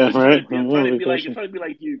 Yeah, right. I'm trying to be like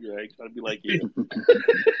you, Greg. Trying to be like you.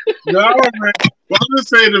 No, man. Well, I'm just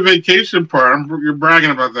saying the vacation part. You're bragging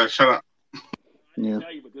about that. Shut up. I didn't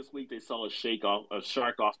tell you, but this week they saw a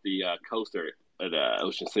shark off the coaster at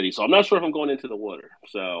Ocean City. So I'm not sure if I'm going into the water.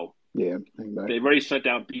 So yeah, they've already shut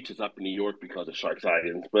down beaches up in New York because of shark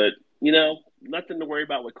sightings. But nothing to worry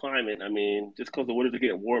about with climate. I mean, just because the waters are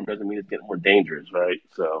getting warm doesn't mean it's getting more dangerous, right?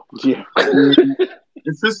 So yeah,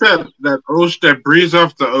 it's just that ocean, that breeze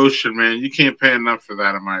off the ocean, man. You can't pay enough for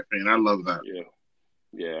that, in my opinion. I love that.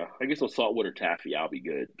 Yeah. I guess some saltwater taffy, I'll be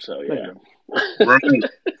good. So yeah.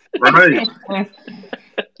 Right.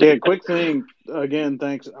 Yeah, quick thing. Again,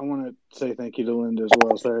 thanks. I want to say thank you to Linda as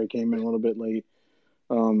well. Sorry I came in a little bit late.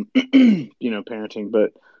 Parenting,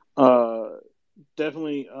 but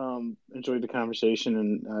definitely enjoyed the conversation,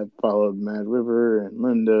 and I followed Mad River and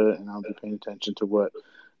Linda, and I'll be paying attention to what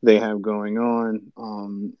they have going on.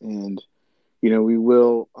 And we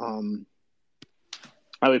will.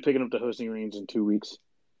 I'll be picking up the hosting reins in 2 weeks.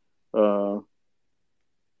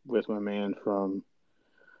 With my man from.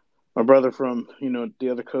 My brother from, the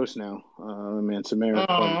other coast now, my man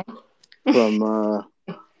Samara from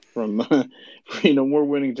from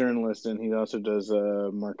award-winning journalist, and he also does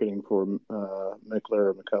marketing for Mickler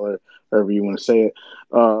or McCullough, however you want to say it.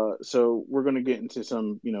 So we're going to get into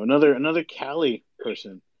some, another Cali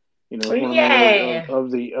person, formerly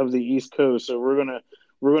of the East Coast. So we're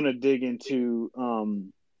gonna dig into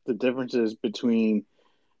the differences between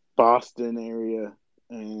Boston area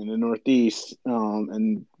and the Northeast,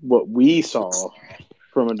 and what we saw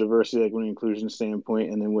from a diversity, equity, inclusion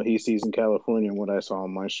standpoint, and then what he sees in California and what I saw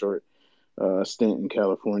on my short stint in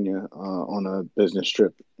California on a business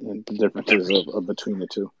trip, and the differences of between the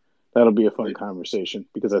two. That'll be a fun conversation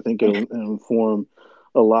because I think it'll inform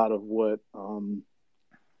a lot of what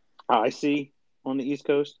I see on the East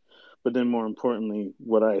Coast, but then more importantly,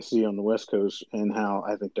 what I see on the West Coast and how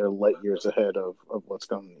I think they're light years ahead of what's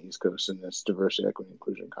coming on the East Coast in this diversity, equity,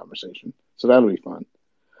 inclusion conversation. So that'll be fun.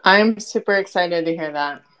 I'm super excited to hear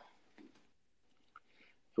that.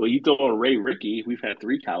 Well, you throw on Ray Ricky, we've had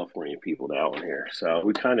 3 California people now on here. So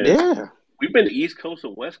we kind of, we've been to East Coast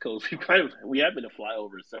and West Coast. We have been a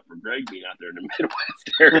flyover except for Greg being out there in the Midwest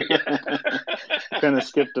area. Kind of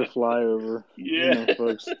skipped a flyover. Yeah.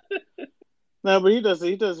 Folks. No, but he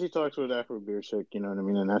talks with Afro Beer Chick, you know what I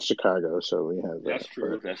mean? And that's Chicago, so we have that.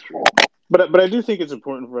 That's true. But I do think it's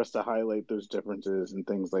important for us to highlight those differences and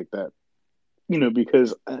things like that.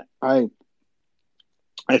 Because I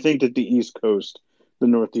think that the East Coast, the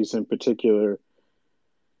Northeast in particular,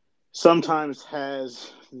 sometimes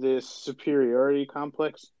has this superiority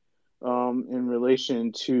complex in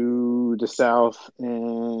relation to the South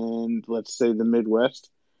and, let's say, the Midwest,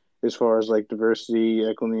 as far as like diversity,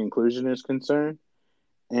 equity, inclusion is concerned.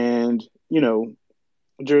 And,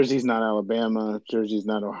 Jersey's not Alabama. Jersey's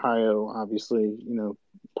not Ohio. Obviously,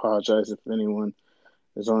 apologize if anyone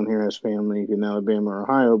is on here as family in Alabama or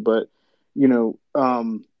Ohio. But,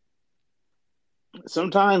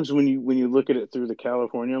 sometimes when you look at it through the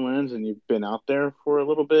California lens and you've been out there for a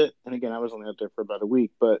little bit, and again, I was only out there for about a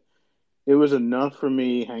week, but it was enough for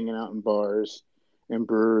me hanging out in bars and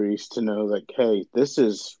breweries to know like, hey, this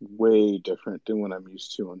is way different than what I'm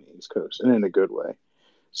used to on the East Coast, and in a good way.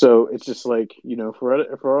 So it's just like,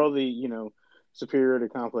 for all the, superiority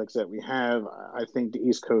complex that we have, I think the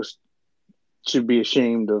East Coast should be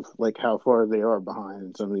ashamed of like how far they are behind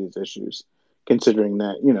in some of these issues, considering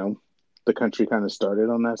that, the country kind of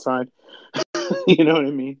started on that side. You know what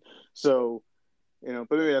I mean? So,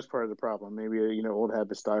 but maybe that's part of the problem. Maybe, old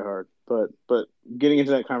habits die hard. But getting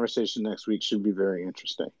into that conversation next week should be very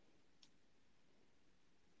interesting.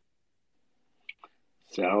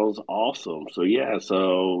 Sounds awesome. So,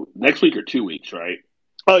 so next week or 2 weeks, right?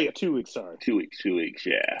 Oh, yeah, 2 weeks, sorry. 2 weeks,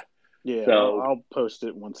 yeah. Yeah, so, I'll post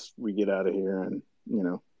it once we get out of here, and,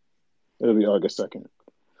 it'll be August 2nd.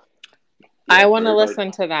 I want to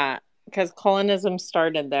listen to that because colonism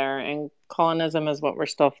started there, and colonism is what we're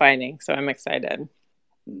still fighting, so I'm excited.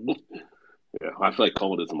 Yeah, I feel like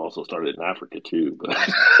colonism also started in Africa too. But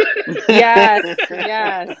yes,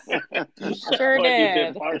 sure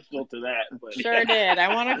did. Partial to that, but sure did.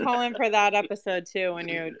 I want to call in for that episode too when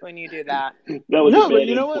you do that. That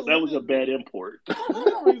was a bad import.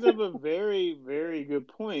 That brings up a very, very good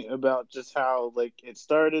point about just how like it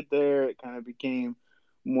started there. It kind of became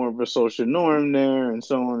more of a social norm there, and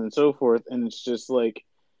so on and so forth. And it's just like,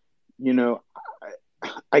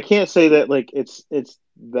 I can't say that like it's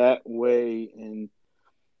that way in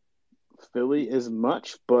Philly as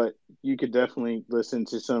much, but you could definitely listen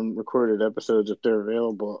to some recorded episodes if they're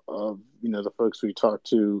available of the folks we talked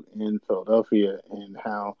to in Philadelphia and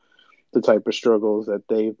how the type of struggles that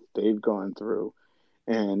they've gone through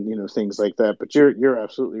and things like that. But you're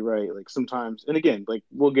absolutely right. Like sometimes, and again, like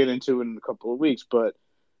we'll get into it in a couple of weeks, but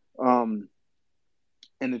and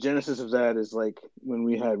the genesis of that is like when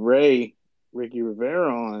we had Ricky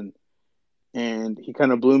Rivera on, and he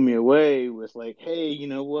kind of blew me away with like, hey, you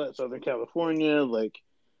know what, Southern California, like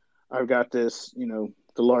I've got this, the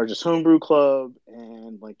largest homebrew club,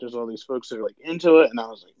 and like there's all these folks that are like into it, and I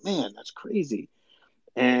was like, man, that's crazy.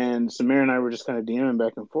 And Samara and I were just kind of DMing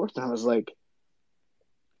back and forth, and I was like,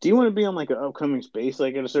 do you want to be on like an upcoming space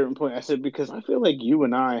like at a certain point? I said, because I feel like you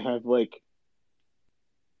and I have like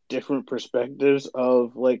different perspectives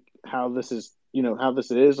of like how this is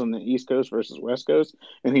on the East Coast versus West Coast.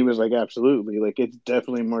 And he was like, absolutely, like it's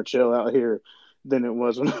definitely more chill out here than it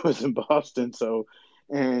was when I was in Boston. So,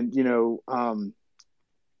 and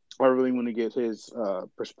I really want to get his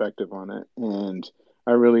perspective on it, and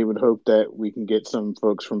I really would hope that we can get some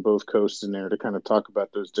folks from both coasts in there to kind of talk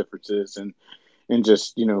about those differences and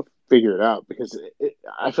just figure it out, because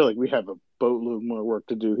I feel like we have a boatload more work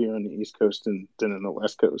to do here on the East Coast than in the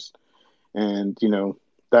West Coast. And,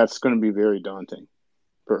 that's going to be very daunting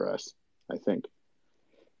for us, I think.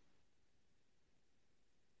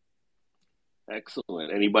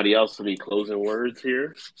 Excellent. Anybody else any closing words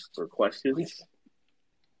here or questions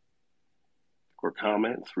or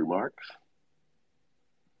comments, remarks?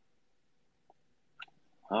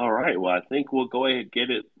 All right. Well, I think we'll go ahead and get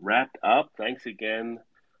it wrapped up. Thanks again,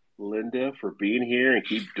 Linda, for being here, and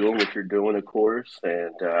keep doing what you're doing, of course.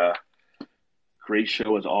 And great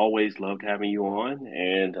show as always. Loved having you on.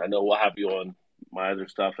 And I know we'll have you on my other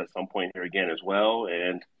stuff at some point here again as well.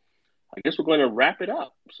 And I guess we're going to wrap it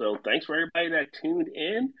up. So thanks for everybody that tuned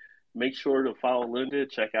in. Make sure to follow Linda,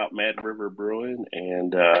 check out Mad River Brewing,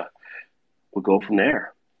 and we'll go from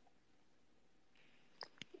there.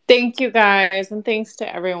 Thank you, guys, and thanks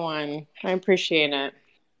to everyone. I appreciate it.